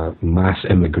mass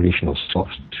immigration of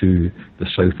Scots to the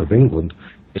south of England,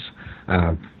 it's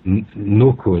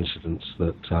no coincidence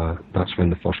that that's when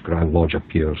the first Grand Lodge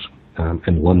appears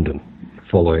in London,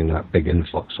 following that big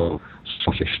influx of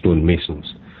Scottish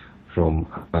stonemasons from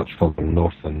further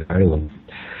north in Ireland.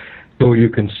 So you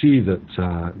can see that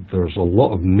there's a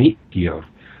lot of meat here.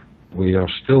 We are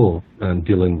still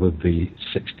dealing with the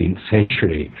 16th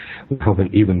century. We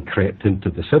haven't even crept into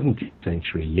the 17th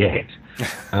century yet.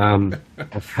 And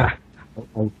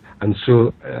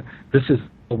so this is,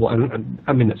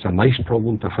 I mean, it's a nice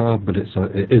problem to have, but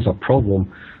it is a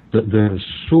problem that there's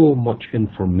so much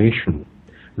information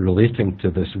relating to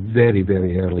this very,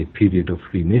 very early period of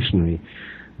Freemasonry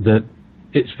that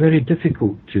it's very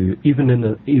difficult to, even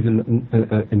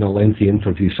in a lengthy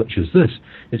interview such as this,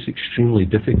 it's extremely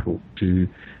difficult to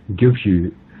give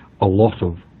you a lot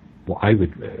of what I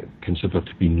would consider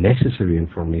to be necessary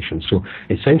information. So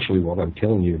essentially what I'm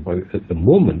telling you about at the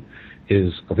moment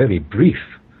is a very brief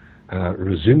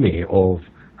resume of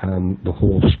the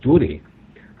whole story.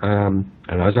 And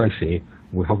as I say,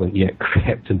 we haven't yet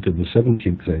crept into the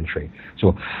 17th century.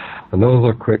 So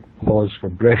another quick pause for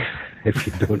breath, if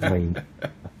you don't mind.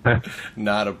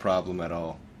 Not a problem at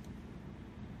all.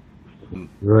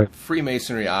 Right.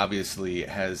 Freemasonry obviously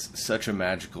has such a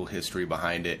magical history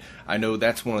behind it. I know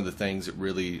that's one of the things that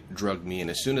really drugged me in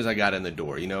as soon as I got in the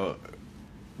door. You know,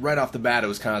 right off the bat, it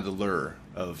was kind of the lure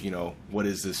of, you know, what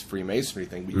is this Freemasonry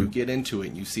thing? But you get into it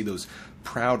and you see those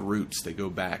proud roots that go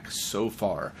back so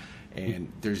far.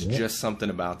 And there's just something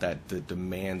about that that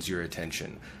demands your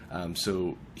attention.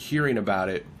 So hearing about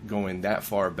it going that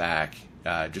far back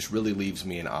just really leaves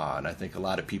me in awe. And I think a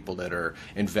lot of people that are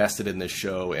invested in this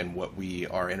show and what we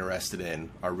are interested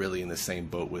in are really in the same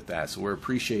boat with that. So we're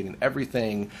appreciating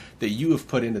everything that you have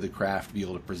put into the craft to be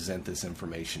able to present this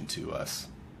information to us.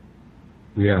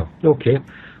 Yeah, okay.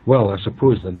 Well, I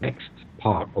suppose the next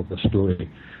part of the story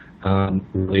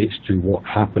relates to what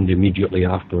happened immediately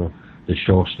after the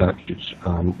Shaw statutes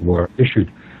were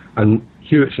issued. And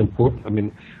here it's important, I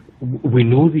mean, we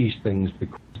know these things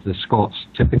because the Scots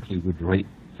typically would write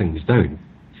things down,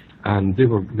 and they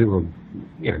were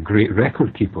great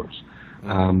record keepers.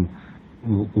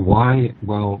 Why?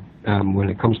 Well, when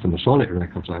it comes to Masonic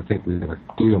records, I think we have a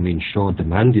clue. I mean, Shaw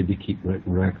demanded they keep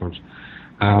written records,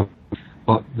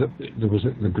 but there was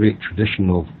the great tradition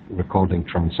of recording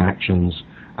transactions,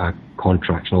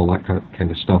 contracts, and all that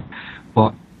kind of stuff.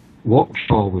 But what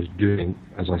Shaw was doing,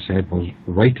 as I said, was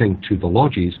writing to the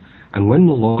lodges, and when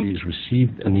the lodges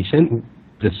received, and he sent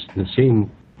the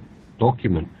same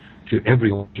document to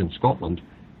every lodge in Scotland,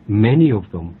 many of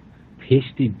them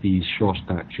pasted these Shaw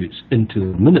statutes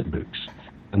into the minute books,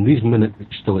 and these minute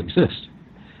books still exist.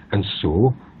 And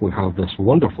so we have this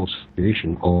wonderful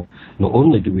situation of not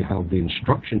only do we have the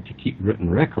instruction to keep written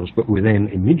records, but we then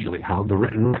immediately have the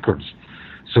written records.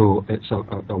 So it's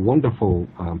a wonderful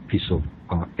piece of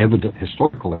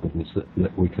historical evidence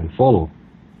that we can follow.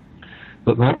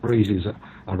 But that raises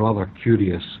a rather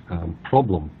curious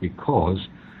problem, because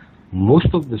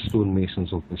most of the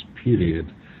stonemasons of this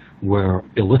period were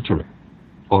illiterate,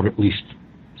 or at least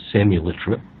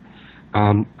semi-literate,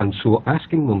 and so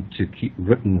asking them to keep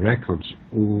written records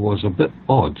was a bit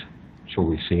odd, shall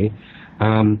we say.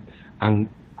 And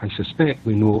I suspect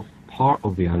we know part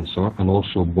of the answer, and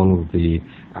also one of the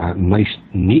nice,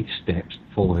 neat steps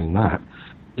following that,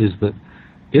 is that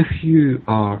if you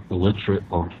are illiterate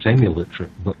or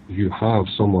semi-literate, but you have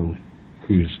someone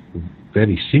who's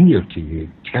very senior to you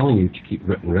telling you to keep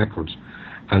written records,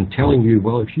 and telling you,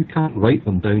 well, if you can't write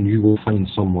them down, you will find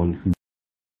someone who...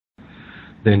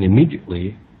 then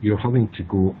immediately you're having to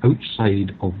go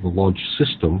outside of the lodge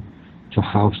system to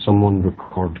have someone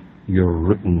record your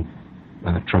written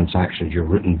transactions, your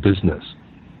written business.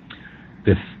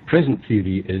 The present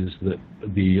theory is that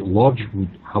the lodge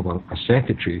would have a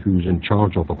secretary who's in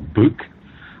charge of a book,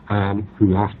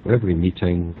 who after every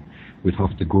meeting would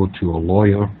have to go to a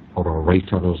lawyer, or a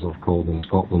writer as they're called in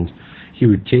Scotland. He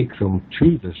would take them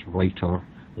to this writer,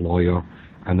 lawyer,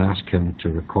 and ask him to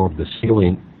record the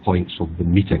salient points of the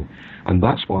meeting. And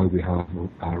that's why we have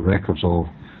records of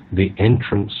the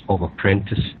entrance of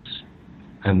apprentices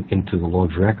into the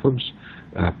lodge records,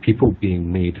 people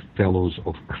being made fellows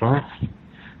of craft.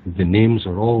 The names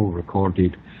are all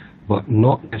recorded, but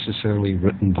not necessarily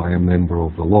written by a member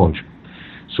of the lodge.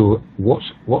 So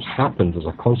what's happened as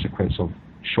a consequence of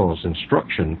Shaw's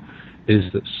instruction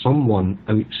is that someone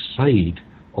outside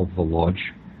of the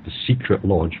lodge, the secret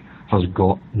lodge, has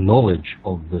got knowledge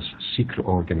of this secret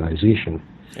organization.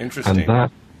 Interesting.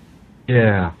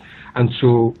 And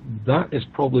so that is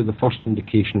probably the first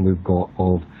indication we've got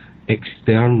of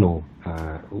external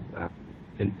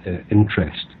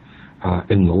interest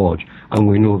in the lodge. And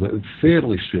we know that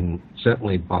fairly soon,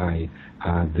 certainly by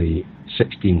the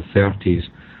 1630s,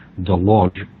 the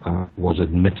lodge was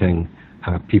admitting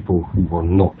people who were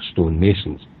not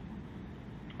stonemasons.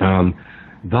 Again,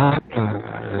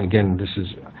 this is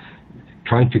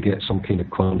trying to get some kind of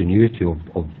continuity of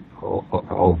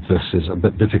this is a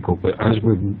bit difficult, but as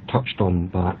we've touched on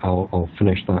that, I'll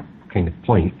finish that kind of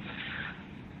point.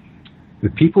 The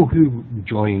people who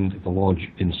joined the lodge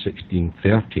in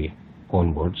 1630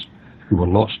 onwards, who were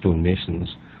not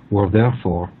stonemasons, were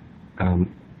therefore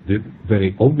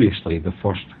very obviously the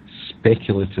first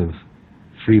speculative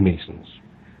Freemasons,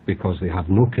 because they had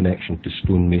no connection to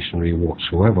stonemasonry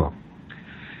whatsoever.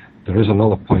 There is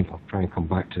another point, I'll try and come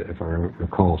back to it if I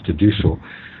recall to do so.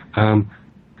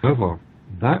 However,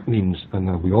 that means,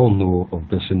 and we all know of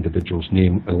this individual's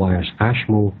name, Elias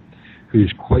Ashmole,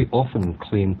 who's quite often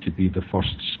claimed to be the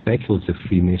first speculative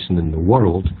Freemason in the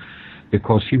world,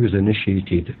 because he was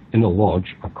initiated in a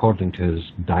lodge according to his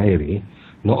diary,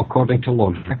 not according to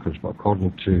lodge records, but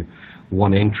according to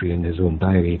one entry in his own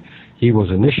diary. He was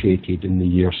initiated in the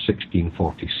year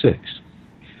 1646.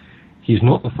 He's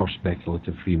not the first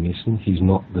speculative Freemason, he's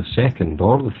not the second,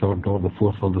 or the third, or the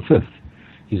fourth, or the fifth.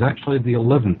 He's actually the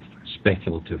 11th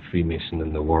speculative Freemason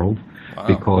in the world. Wow.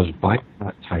 Because by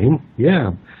that time,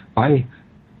 by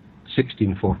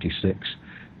 1646,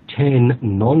 10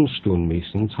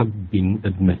 non-stonemasons had been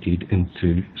admitted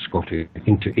into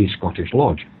a Scottish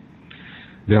lodge.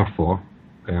 Therefore,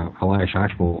 Elias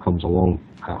Ashmole comes along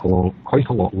quite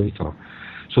a lot later.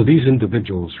 So these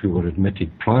individuals who were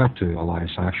admitted prior to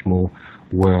Elias Ashmole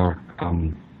were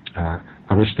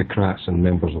aristocrats and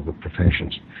members of the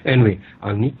professions. Anyway,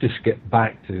 I need to skip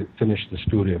back to finish the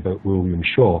story about William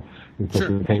Shaw, because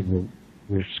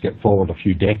we'll skip forward a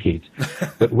few decades.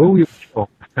 But William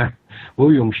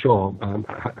William Shaw,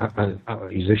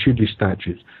 he's issued his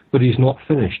statutes, but he's not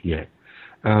finished yet.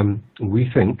 We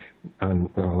think, and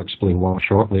I'll explain why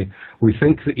shortly, we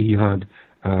think that he had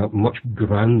much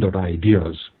grander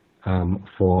ideas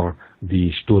for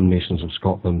the stonemasons of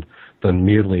Scotland than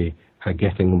merely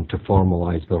getting them to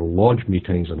formalise their lodge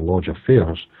meetings and lodge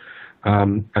affairs.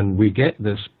 And we get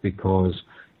this because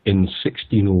in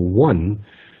 1601,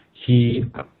 he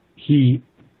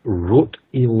wrote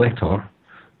a letter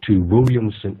to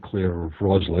William St. Clair of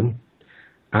Roslin,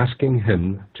 asking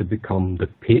him to become the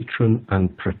patron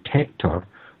and protector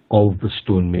of the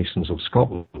stonemasons of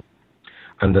Scotland.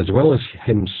 And as well as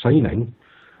him signing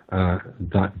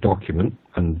that document,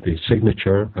 and the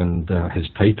signature and his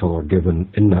title are given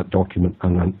in that document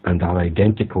and are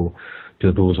identical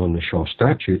to those on the Shaw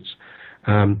Statutes,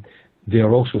 they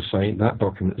are also signed. That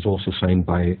document is also signed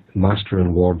by Master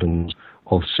and Wardens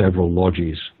of several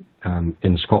lodges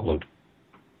in Scotland.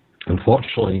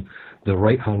 Unfortunately, the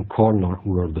right-hand corner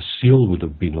where the seal would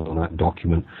have been on that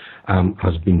document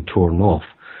has been torn off.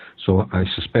 So I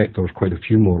suspect there was quite a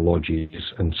few more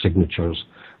lodges and signatures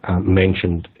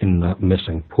mentioned in that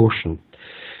missing portion.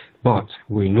 But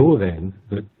we know then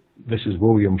that this is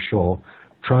William Shaw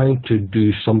trying to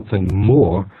do something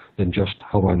more than just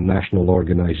have a national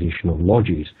organisation of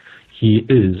lodges. He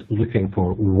is looking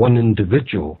for one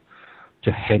individual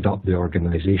to head up the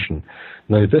organisation.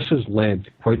 Now, this has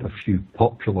led quite a few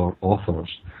popular authors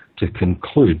to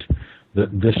conclude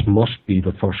that this must be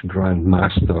the first Grand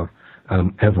Master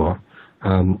ever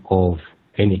of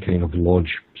any kind of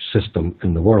lodge system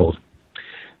in the world.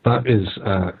 That's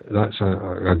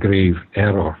a grave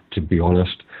error, to be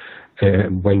honest.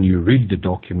 When you read the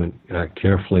document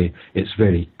carefully, it's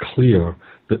very clear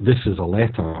that this is a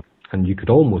letter, and you could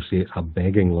almost say it's a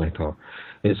begging letter.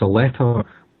 It's a letter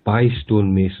by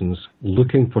stonemasons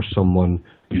looking for someone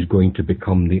who's going to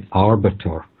become the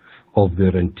arbiter of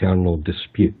their internal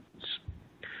disputes.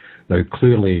 Now,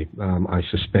 clearly, I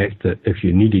suspect that if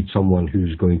you needed someone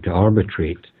who's going to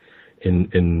arbitrate in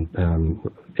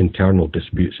internal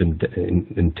disputes and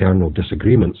internal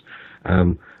disagreements,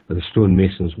 the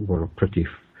stonemasons were a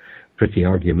pretty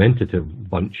argumentative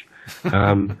bunch,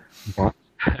 but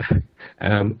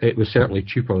it was certainly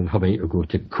cheaper than having to go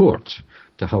to court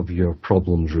to have your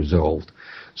problems resolved.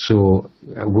 So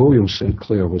William St.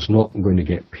 Clair was not going to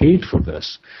get paid for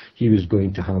this. He was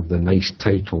going to have the nice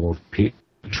title of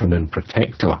patron and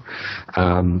protector.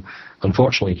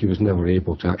 Unfortunately, he was never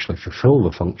able to actually fulfill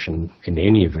the function in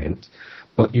any event.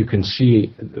 But you can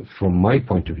see, from my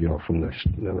point of view, or from the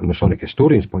Masonic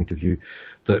historian's point of view,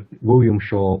 that William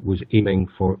Shaw was aiming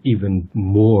for even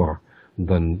more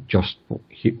than just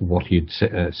what he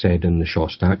had said in the Shaw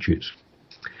Statutes.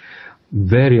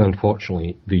 Very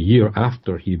unfortunately, the year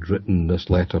after he'd written this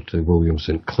letter to William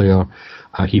St. Clair,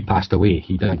 he passed away.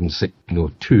 He died in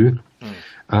 1602.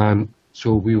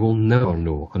 So we will never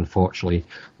know, unfortunately,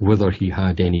 whether he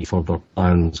had any further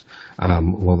plans,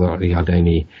 whether he had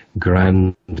any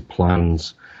grand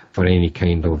plans for any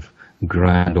kind of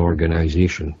grand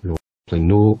organisation.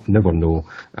 We'll never know,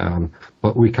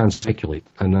 but we can speculate.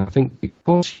 And I think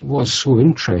because he was so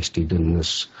interested in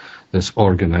this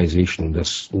organisation,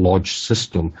 this lodge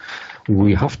system,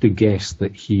 we have to guess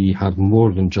that he had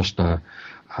more than just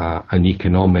an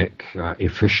economic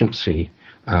efficiency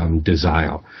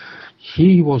desire.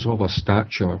 He was of a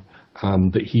stature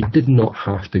that he did not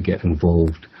have to get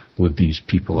involved with these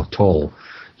people at all.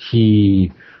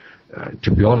 He,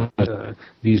 to be honest,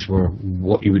 these were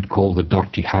what you would call the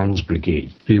Dirty Hands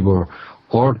Brigade. They were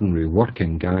ordinary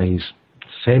working guys,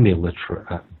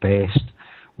 semi-literate at best.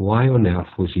 Why on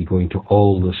earth was he going to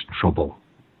all this trouble?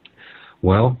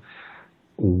 Well,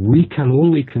 we can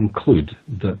only conclude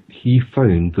that he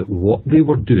found that what they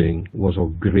were doing was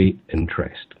of great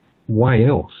interest. Why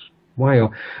else?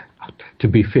 To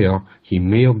be fair, he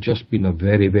may have just been a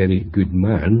very, very good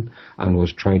man and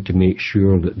was trying to make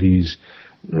sure that these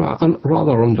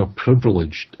rather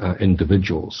underprivileged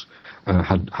individuals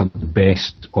had the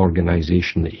best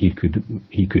organisation that he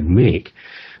could make.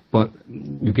 But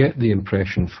you get the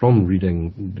impression from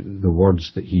reading the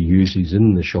words that he uses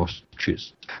in the Shaw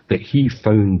Statutes that he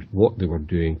found what they were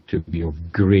doing to be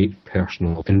of great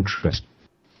personal interest.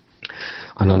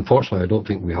 And unfortunately, I don't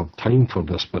think we have time for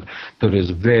this, but there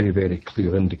is very, very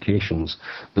clear indications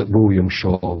that William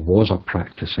Shaw was a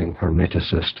practicing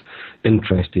Hermeticist,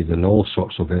 interested in all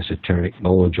sorts of esoteric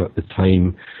knowledge at the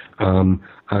time,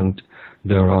 and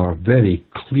there are very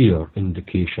clear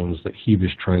indications that he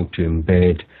was trying to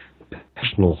embed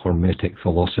personal Hermetic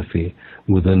philosophy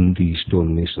within the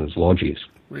stonemasons' lodges.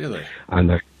 Really?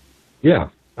 And yeah.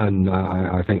 And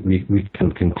I think we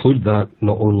can conclude that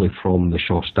not only from the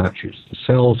Shaw statutes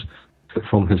themselves, but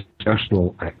from his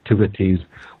personal activities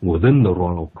within the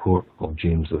royal court of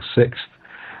James VI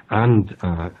and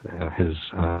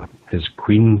his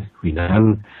Queen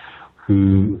Anne,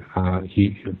 to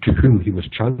whom he was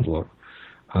Chancellor,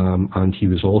 and he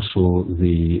was also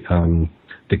the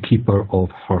keeper of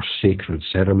her sacred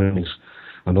ceremonies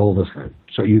and all this.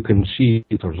 So you can see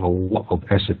there's a lot of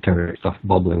esoteric stuff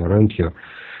bubbling around here.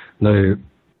 Now,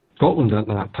 Scotland at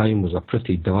that time was a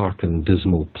pretty dark and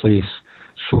dismal place,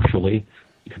 socially,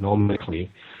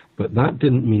 economically, but that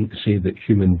didn't mean to say that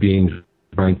human beings were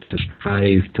trying to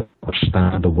strive to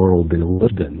understand the world they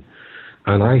lived in.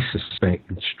 And I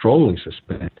strongly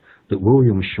suspect, that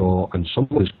William Shaw and some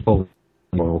of his colleagues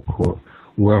in the royal court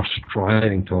were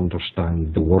striving to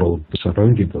understand the world that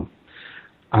surrounded them.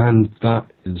 And that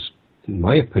is, in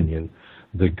my opinion,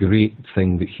 the great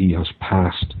thing that he has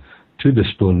passed to the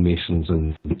stonemasons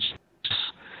and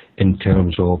in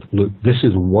terms of, look, this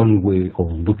is one way of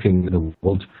looking at the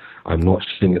world. I'm not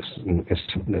saying it's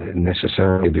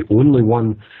necessarily the only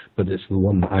one, but it's the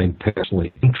one that I'm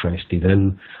personally interested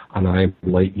in, and I'd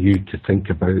like you to think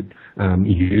about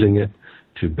using it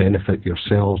to benefit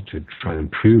yourselves, to try and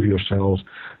improve yourselves,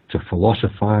 to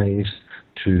philosophize,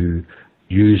 to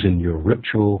use in your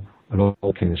ritual, and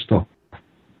all kind of stuff.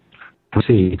 I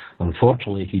say,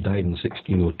 unfortunately, he died in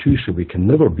 1602, so we can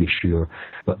never be sure,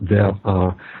 but there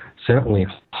are certainly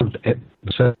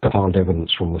hard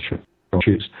evidence from the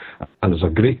statutes, and there's a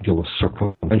great deal of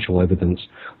circumstantial evidence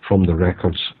from the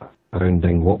records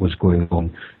surrounding what was going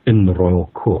on in the royal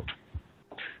court.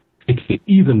 To make it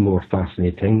even more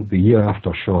fascinating, the year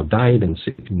after Shaw died in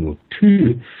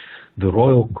 1602, the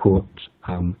royal court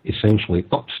essentially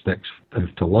up sticks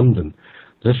out to London.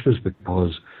 This was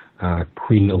because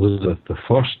Queen Elizabeth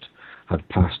I had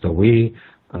passed away,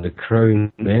 and the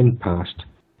crown then passed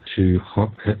to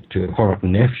her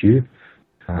nephew,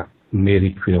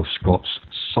 Mary Queen of Scots'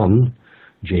 son,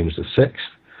 James VI,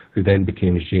 who then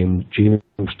became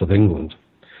James of England.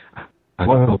 And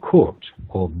the royal court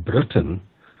of Britain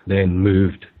then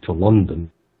moved to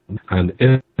London, and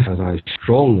if, as I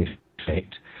strongly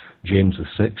suspect, James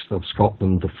VI of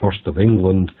Scotland, the first of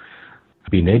England,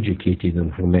 had been educated in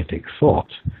Hermetic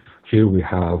thought, here we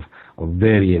have a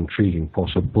very intriguing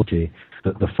possibility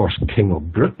that the first king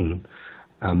of Britain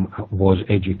was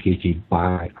educated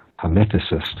by a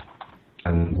hermeticist,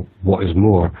 and what is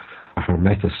more, a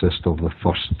hermeticist of the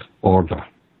first order.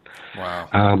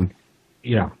 Wow.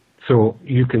 Yeah, so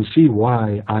you can see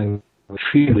why I'm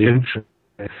really interested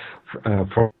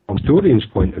from a historian's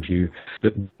point of view,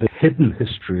 that the hidden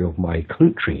history of my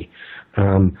country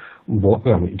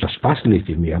just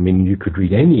fascinated me. I mean, you could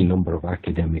read any number of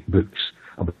academic books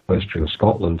about the history of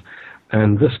Scotland,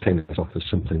 and this kind of stuff is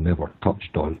simply never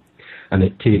touched on. And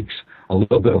it takes a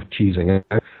little bit of teasing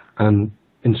out, and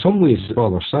in some ways it's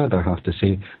rather sad, I have to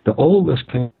say, that all this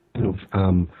kind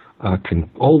of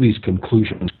all these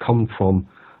conclusions come from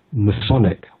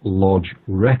Masonic Lodge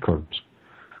records,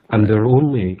 and they're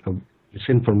only this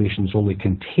information is only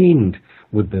contained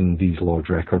within these lodge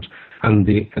records, and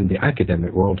the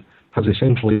academic world has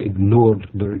essentially ignored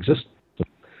their existence.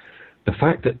 The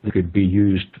fact that they could be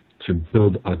used to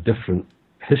build a different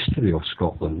history of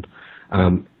Scotland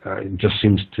just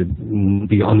seems to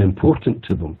be unimportant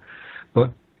to them.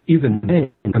 But even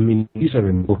then, I mean, these are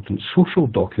important social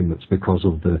documents because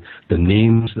of the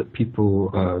names that people,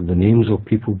 the names of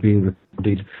people being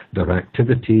recorded, their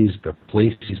activities, their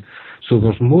places. So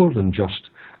there's more than just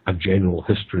a general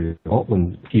history of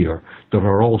Scotland here. There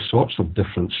are all sorts of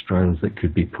different strands that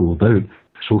could be pulled out.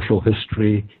 Social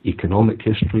history, economic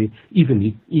history,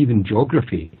 even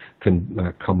geography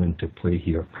can come into play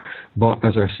here. But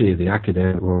as I say, the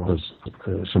academic world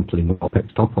has simply not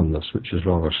picked up on this, which is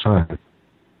rather sad.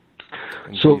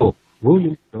 So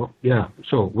William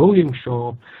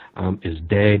Shaw is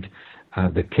dead.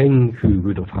 The king, who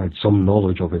would have had some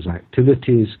knowledge of his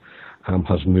activities,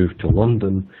 has moved to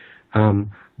London,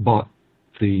 but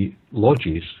the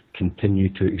lodges continue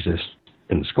to exist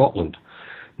in Scotland.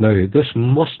 Now, this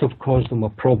must have caused them a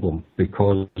problem,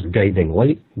 because the guiding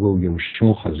light, William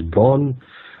Shaw, has gone,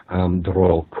 the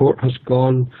royal court has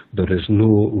gone, there is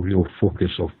no real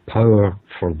focus of power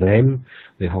for them,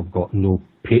 they have got no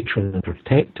patron and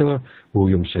protector.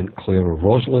 William St. Clair of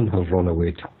Roslin has run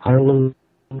away to Ireland,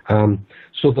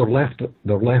 so they're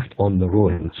left on their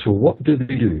own. So what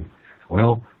do?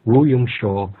 Well, William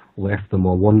Shaw left them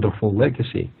a wonderful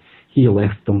legacy. He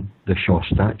left them the Shaw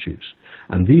statutes.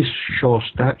 And these Shaw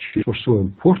statutes were so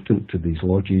important to these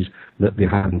lodges that they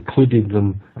had included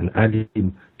them and added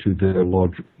them to their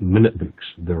lodge minute books,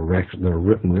 their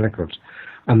written records.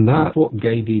 And that's what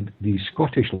guided the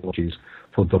Scottish lodges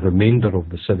for the remainder of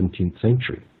the 17th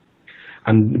century.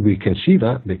 And we can see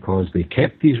that because they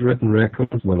kept these written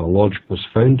records when a lodge was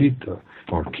founded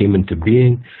or came into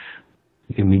being,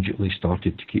 they immediately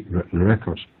started to keep written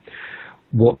records.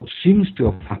 What seems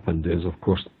to have happened is, of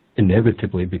course,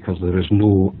 inevitably, because there is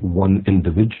no one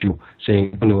individual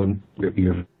saying, oh, no,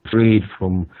 you're afraid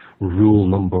from rule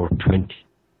number 20,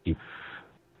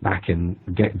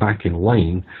 get back in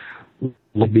line,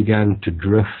 it began to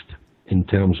drift in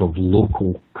terms of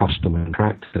local custom and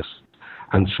practice.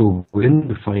 And so when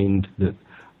we find that,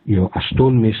 a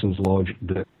stonemason's lodge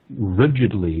that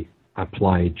rigidly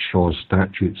applied Shaw's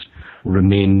statutes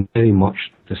remained very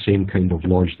much the same kind of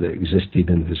lodge that existed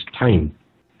in his time,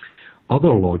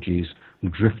 other lodges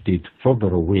drifted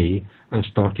further away and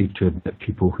started to admit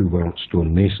people who weren't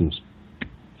stonemasons.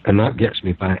 And that gets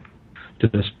me back to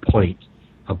this point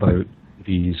about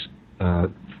these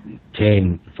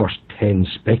first 10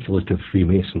 speculative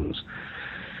Freemasons.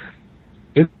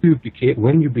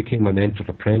 When you became an entered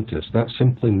apprentice, that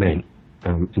simply meant,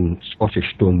 in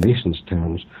Scottish stonemasons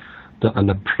terms, that an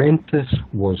apprentice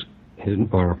was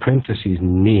or apprentice's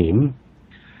name,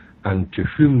 and to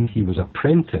whom he was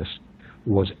apprenticed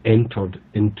was entered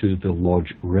into the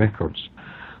lodge records.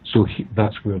 So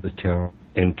that's where the term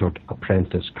entered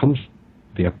apprentice comes.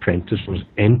 The apprentice was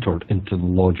entered into the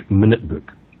lodge minute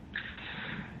book.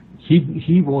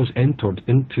 He was entered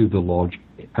into the lodge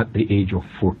at the age of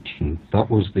 14. That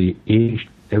was the age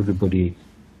everybody,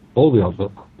 all the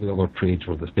other trades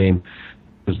were the same,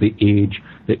 was the age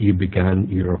that you began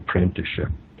your apprenticeship.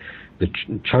 The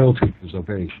childhood was a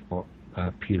very short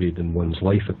period in one's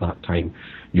life at that time.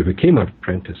 You became an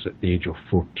apprentice at the age of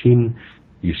 14,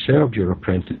 you served your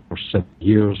apprentice for 7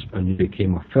 years, and you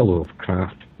became a Fellow of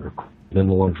Craft, in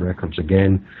the Lodge records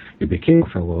again, you became a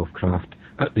Fellow of Craft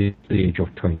at the age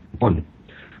of 21.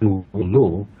 And we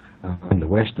know in the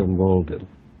Western world that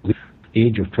the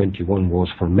age of 21 was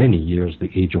for many years the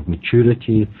age of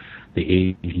maturity, the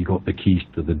age you got the keys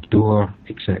to the door,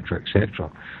 etc., etc.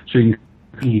 So you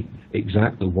see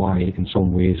exactly why, in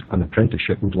some ways, an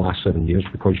apprenticeship would last 7 years,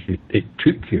 because it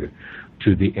took you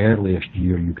to the earliest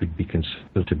year you could be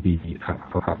considered to be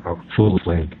a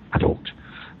full-fledged adult,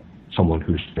 someone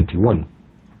who's 21.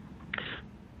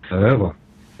 However,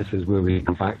 this is where we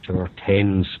go back to our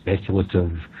 10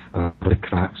 speculative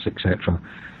bureaucrats, etc.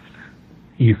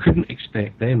 You couldn't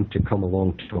expect them to come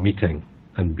along to a meeting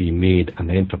and be made an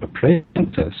entered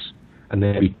apprentice and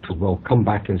then be told, well, come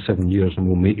back in 7 years and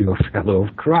we'll make you a Fellow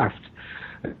of Craft.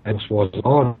 It was,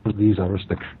 oh, these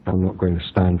aristocrats, I'm not going to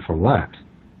stand for that.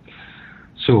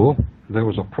 So there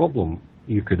was a problem.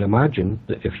 You could imagine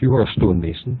that if you were a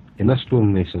stonemason in a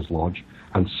stonemason's lodge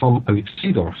and some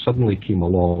outsider suddenly came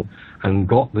along and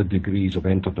got the degrees of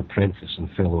entered apprentice and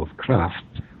Fellow of Craft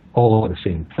all at the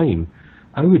same time,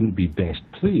 I wouldn't be best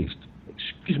pleased.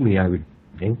 Excuse me, I would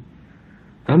think.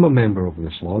 I'm a member of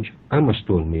this lodge, I'm a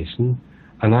stonemason,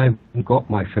 and I haven't got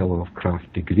my Fellow of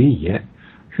Craft degree yet.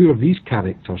 Who are these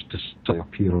characters to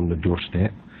appear on the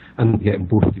doorstep and get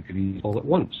both degrees all at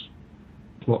once?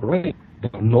 It's not right.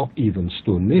 They're not even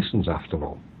stonemasons after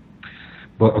all.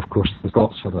 But of course, the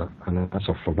Scots had an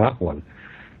answer for that one.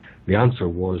 The answer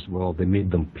was, well, they made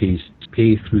them pay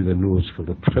through the nose for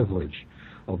the privilege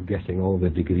of getting all the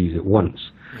degrees at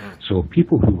once. Yeah. So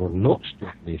people who were not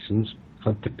stonemasons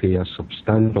had to pay a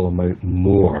substantial amount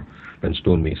more than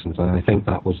stonemasons, and I think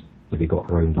that was where they got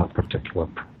around that particular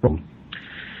problem.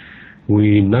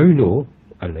 We now know,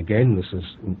 and again, this is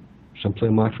simply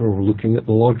a matter of looking at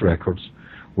the lodge records,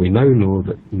 we now know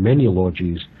that many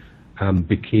lodges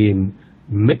became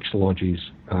mixed lodges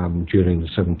during the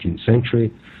 17th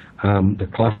century. The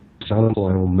classic example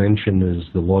I will mention is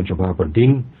the Lodge of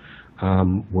Aberdeen,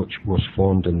 which was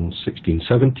formed in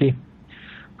 1670.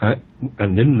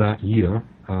 And in that year,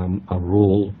 a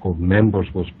roll of members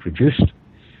was produced,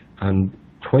 and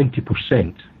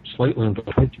 20%, slightly under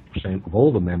 20% of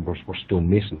all the members were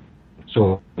stonemasons.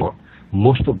 So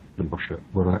most of the membership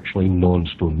were actually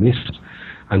non-stonemasons,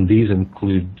 and these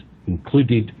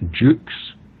included dukes,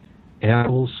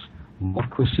 earls,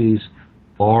 marquises,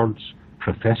 lords,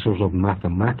 professors of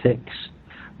mathematics,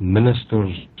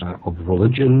 ministers of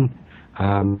religion,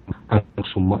 and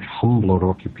also much humbler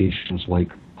occupations like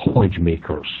college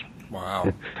makers.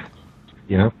 Wow.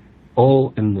 Yeah,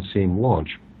 all in the same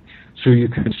lodge. So you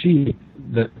can see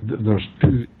that there's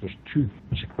two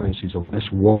consequences of this.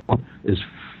 One is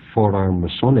for our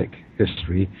Masonic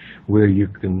history, where you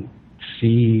can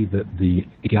see that the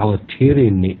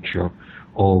egalitarian nature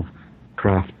of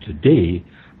craft today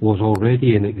was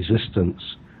already in existence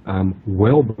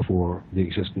well before the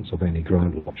existence of any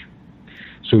Grand Lodge.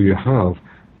 So you have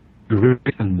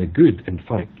great and the good, in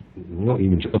fact, not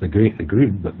even just the great and the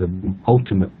good, but the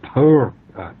ultimate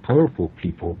powerful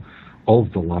people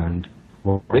of the land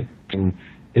were living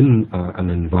in an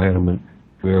environment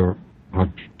where our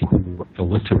people were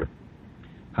illiterate.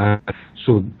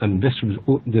 And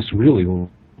this really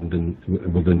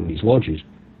within these lodges.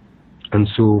 And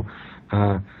so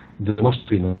there must have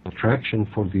been an attraction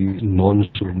for these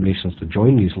non-stonemasons to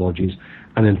join these lodges,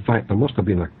 and in fact there must have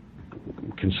been a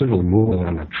considerably more than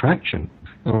an attraction.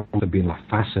 There must have been a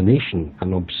fascination,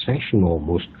 an obsession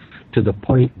almost, to the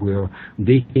point where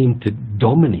they came to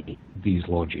dominate these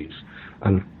lodges.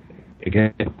 And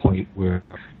again, at a point where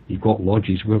you've got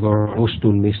lodges where there are no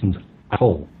stonemasons at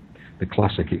all. The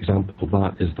classic example of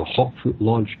that is the Hawkfoot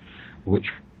Lodge, which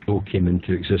came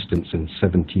into existence in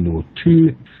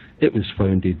 1702. It was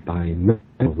founded by many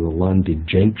of the landed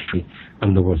gentry,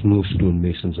 and there was no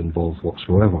stonemasons involved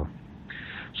whatsoever.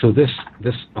 So this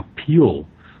appeal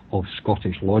of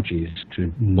Scottish lodges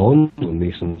to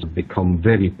non-stonemasons have become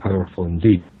very powerful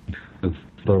indeed the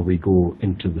further we go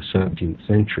into the 17th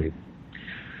century.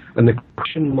 And the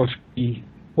question must be,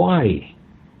 why?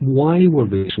 Why were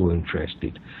they so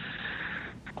interested?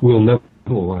 We'll never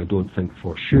know, I don't think,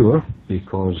 for sure,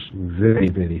 because very,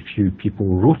 very few people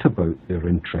wrote about their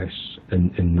interests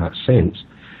in that sense.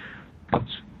 But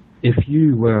if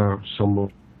you were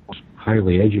someone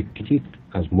highly educated,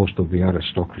 as most of the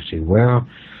aristocracy were,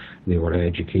 they were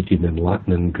educated in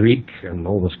Latin and Greek and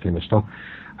all this kind of stuff,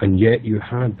 and yet you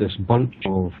had this bunch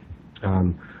of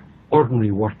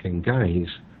ordinary working guys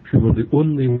who were the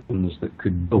only ones that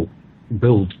could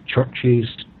build churches,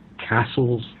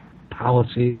 castles,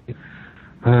 palaces.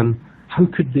 How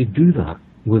could they do that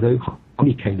without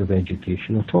any kind of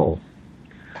education at all?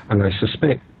 And I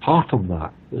suspect part of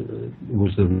that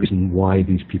was the reason why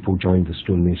these people joined the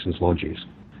stonemasons' lodges,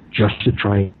 just to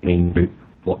try and find out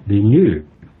what they knew.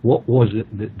 What was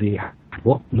it that they had?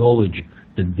 What knowledge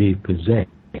did they possess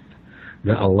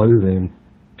that allowed them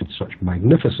to such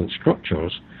magnificent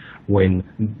structures when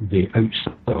the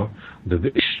outsider,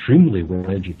 the extremely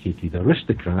well-educated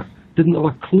aristocrat, didn't have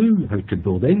a clue how to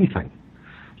build anything?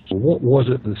 So what was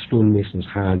it the stonemasons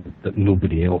had that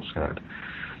nobody else had?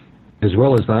 As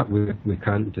well as that, we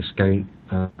can't discount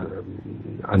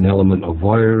an element of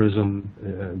voyeurism,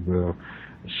 where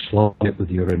slugging it with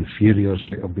your inferiors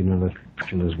might have been an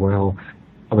attraction as well.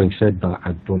 Having said that,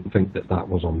 I don't think that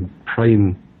was a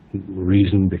prime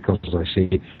reason, because, as I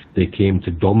say, they came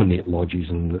to dominate lodges,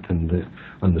 and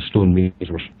the stonemasons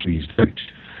were squeezed out.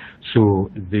 So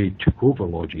they took over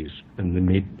lodges, and they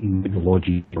made the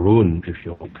lodges their own, if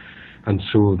you like. And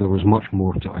so there was much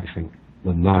more to, I think,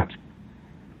 than that.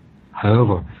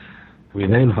 However, we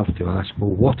then have to ask,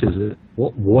 well, what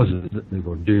was it that they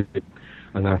were doing?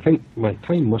 And I think my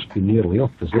time must be nearly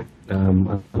up, is it? I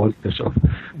want to sort of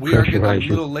we are getting a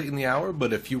little late in the hour,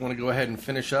 but if you want to go ahead and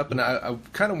finish up, and I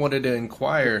kind of wanted to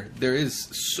inquire, there is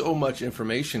so much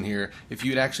information here, if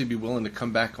you'd actually be willing to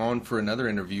come back on for another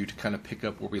interview to kind of pick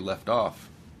up where we left off.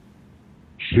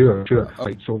 Sure.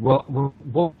 Right, so what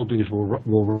we'll do is we'll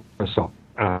wrap this up,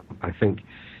 I think,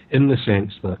 in the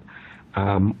sense that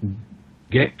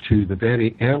get to the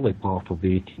very early part of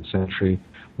the 18th century,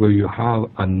 where you have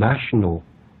a national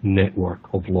network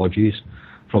of lodges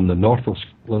from the north of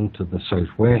Scotland to the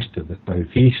southwest to the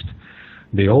southeast.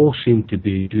 They all seem to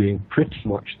be doing pretty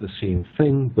much the same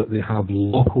thing, but they have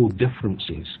local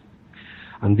differences.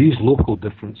 And these local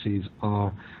differences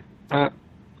are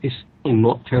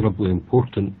not terribly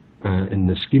important in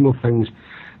the scheme of things,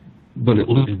 but it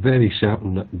looks very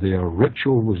certain that there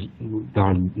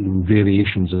are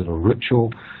variations in their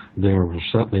ritual, there are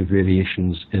certainly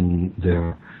variations in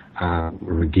their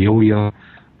regalia,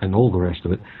 and all the rest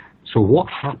of it. So what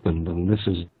happened, and this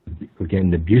is, again,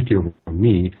 the beauty of it for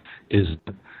me, is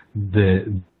that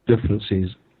the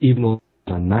differences, even though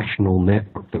it's a national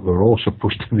network that we're all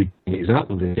supposed to be doing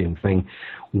exactly the same thing,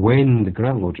 when the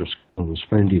Grand Lodge of Scotland was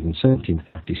founded in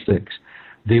 1756,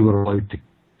 they were allowed to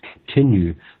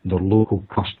continue their local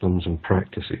customs and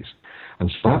practices. And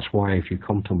so that's why if you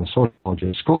come to a Masonic Lodge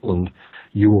in Scotland,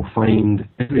 you will find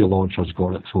every lodge has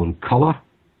got its own colour.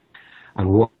 And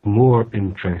what's more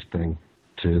interesting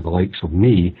to the likes of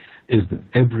me is that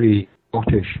every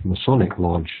Scottish Masonic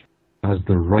Lodge has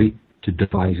the right to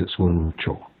devise its own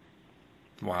ritual.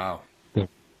 Wow.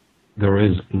 There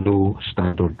is no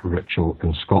standard ritual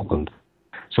in Scotland.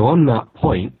 So on that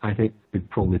point, I think we'd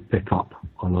probably pick up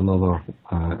on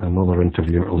another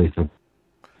interview later.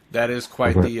 That is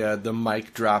quite the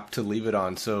mic drop to leave it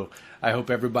on. So I hope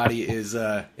everybody is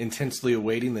intensely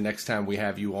awaiting the next time we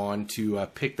have you on to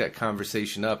pick that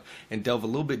conversation up and delve a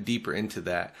little bit deeper into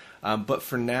that. But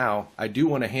for now, I do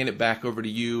want to hand it back over to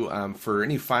you for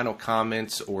any final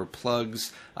comments or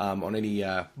plugs on any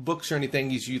books or anything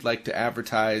you'd like to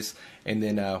advertise, and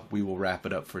then we will wrap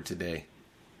it up for today.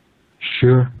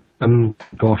 Sure.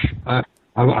 Gosh,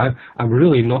 I'm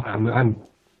really not. I'm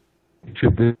too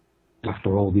busy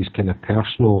after all these kind of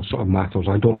personal sort of matters.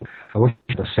 I wish I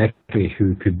had a secretary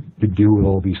who could deal with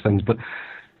all these things. But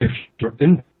if you're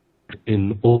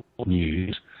in old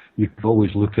news, you can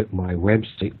always look at my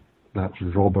website. That's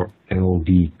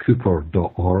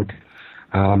robertldcooper.org.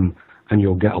 And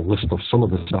you'll get a list of some of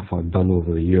the stuff I've done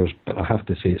over the years. But I have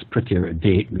to say it's pretty out of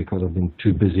date because I've been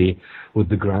too busy with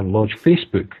the Grand Lodge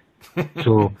Facebook.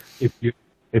 So if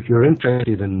you're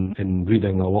interested in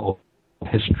reading a lot of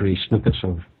history, snippets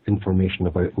of information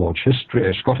about Lodge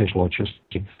history, Scottish Lodge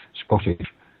history, Scottish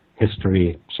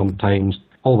history sometimes,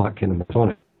 all that kind of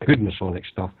good Masonic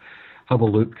stuff, have a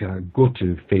look, go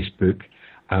to Facebook,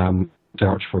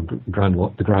 search for the Grand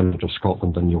Lodge of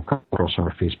Scotland, and you'll come across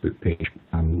our Facebook page.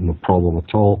 No problem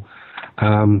at all.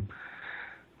 And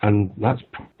that's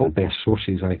probably the best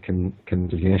sources I can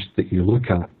suggest that you look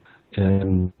at.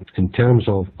 In terms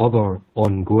of other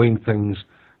ongoing things,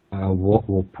 what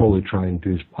we'll probably try and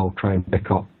do is I'll try and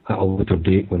pick up at a later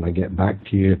date when I get back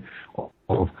to you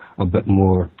of a bit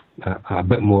more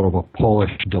of a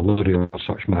polished delivery of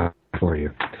such matter for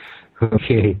you.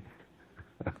 Okay.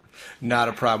 Not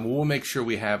a problem. We'll make sure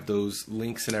we have those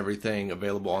links and everything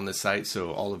available on the site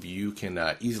so all of you can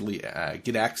easily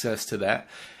get access to that.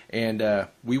 And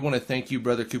we want to thank you,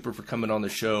 Brother Cooper, for coming on the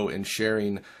show and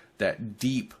sharing that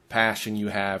deep passion you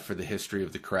have for the history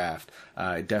of the craft.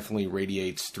 It definitely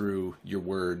radiates through your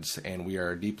words, and we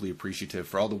are deeply appreciative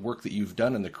for all the work that you've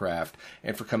done in the craft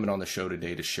and for coming on the show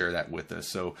today to share that with us.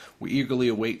 So we eagerly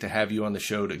await to have you on the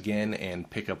show again and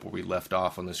pick up where we left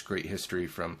off on this great history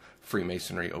from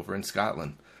Freemasonry over in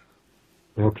Scotland.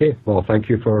 Okay. Well, thank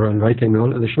you for inviting me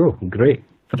on to the show. Great.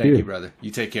 Thank you, brother.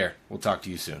 You take care. We'll talk to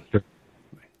you soon. Sure.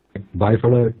 Bye for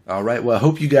now. All right. Well, I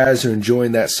hope you guys are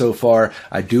enjoying that so far.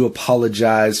 I do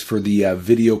apologize for the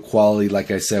video quality. Like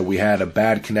I said, we had a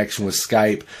bad connection with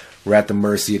Skype. We're at the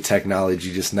mercy of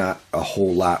technology. Just not a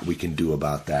whole lot we can do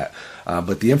about that.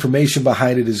 But the information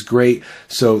behind it is great.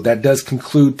 So that does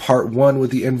conclude part one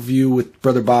with the interview with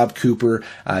Brother Bob Cooper.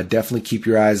 Definitely keep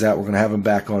your eyes out. We're going to have him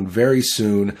back on very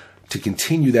soon to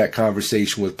continue that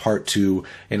conversation with part two,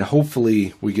 and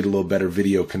hopefully we get a little better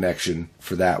video connection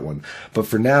for that one. But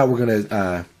for now, we're going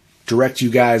to direct you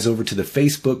guys over to the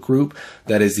Facebook group.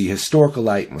 That is the Historical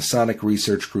Light Masonic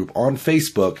Research Group on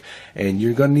Facebook, and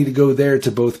you're going to need to go there to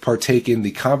both partake in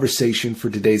the conversation for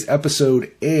today's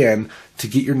episode and to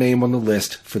get your name on the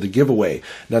list for the giveaway.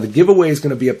 Now, the giveaway is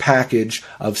going to be a package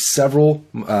of several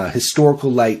Historical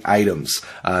Light items.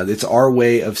 It's our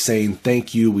way of saying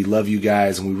thank you, we love you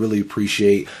guys, and we really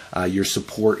appreciate your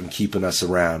support and keeping us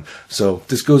around. So if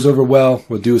this goes over well,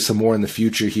 we'll do some more in the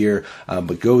future here,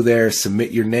 but go there,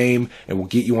 submit your name, and we'll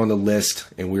get you on the list,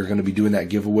 and we're going to be doing that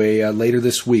giveaway later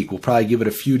this week. We'll probably give it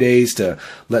a few days to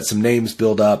let some names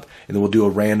build up, and then we'll do a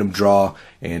random draw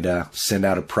and send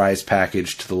out a prize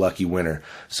package to the lucky winner.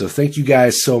 So thank you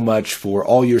guys so much for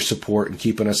all your support and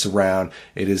keeping us around.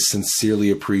 It is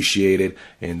sincerely appreciated.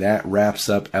 And that wraps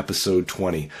up episode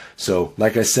 20. So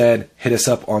like I said, hit us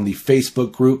up on the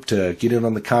Facebook group to get in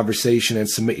on the conversation and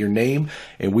submit your name.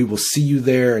 And we will see you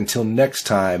there until next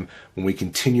time when we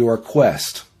continue our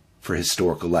quest for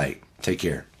Historical Light. Take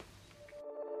care.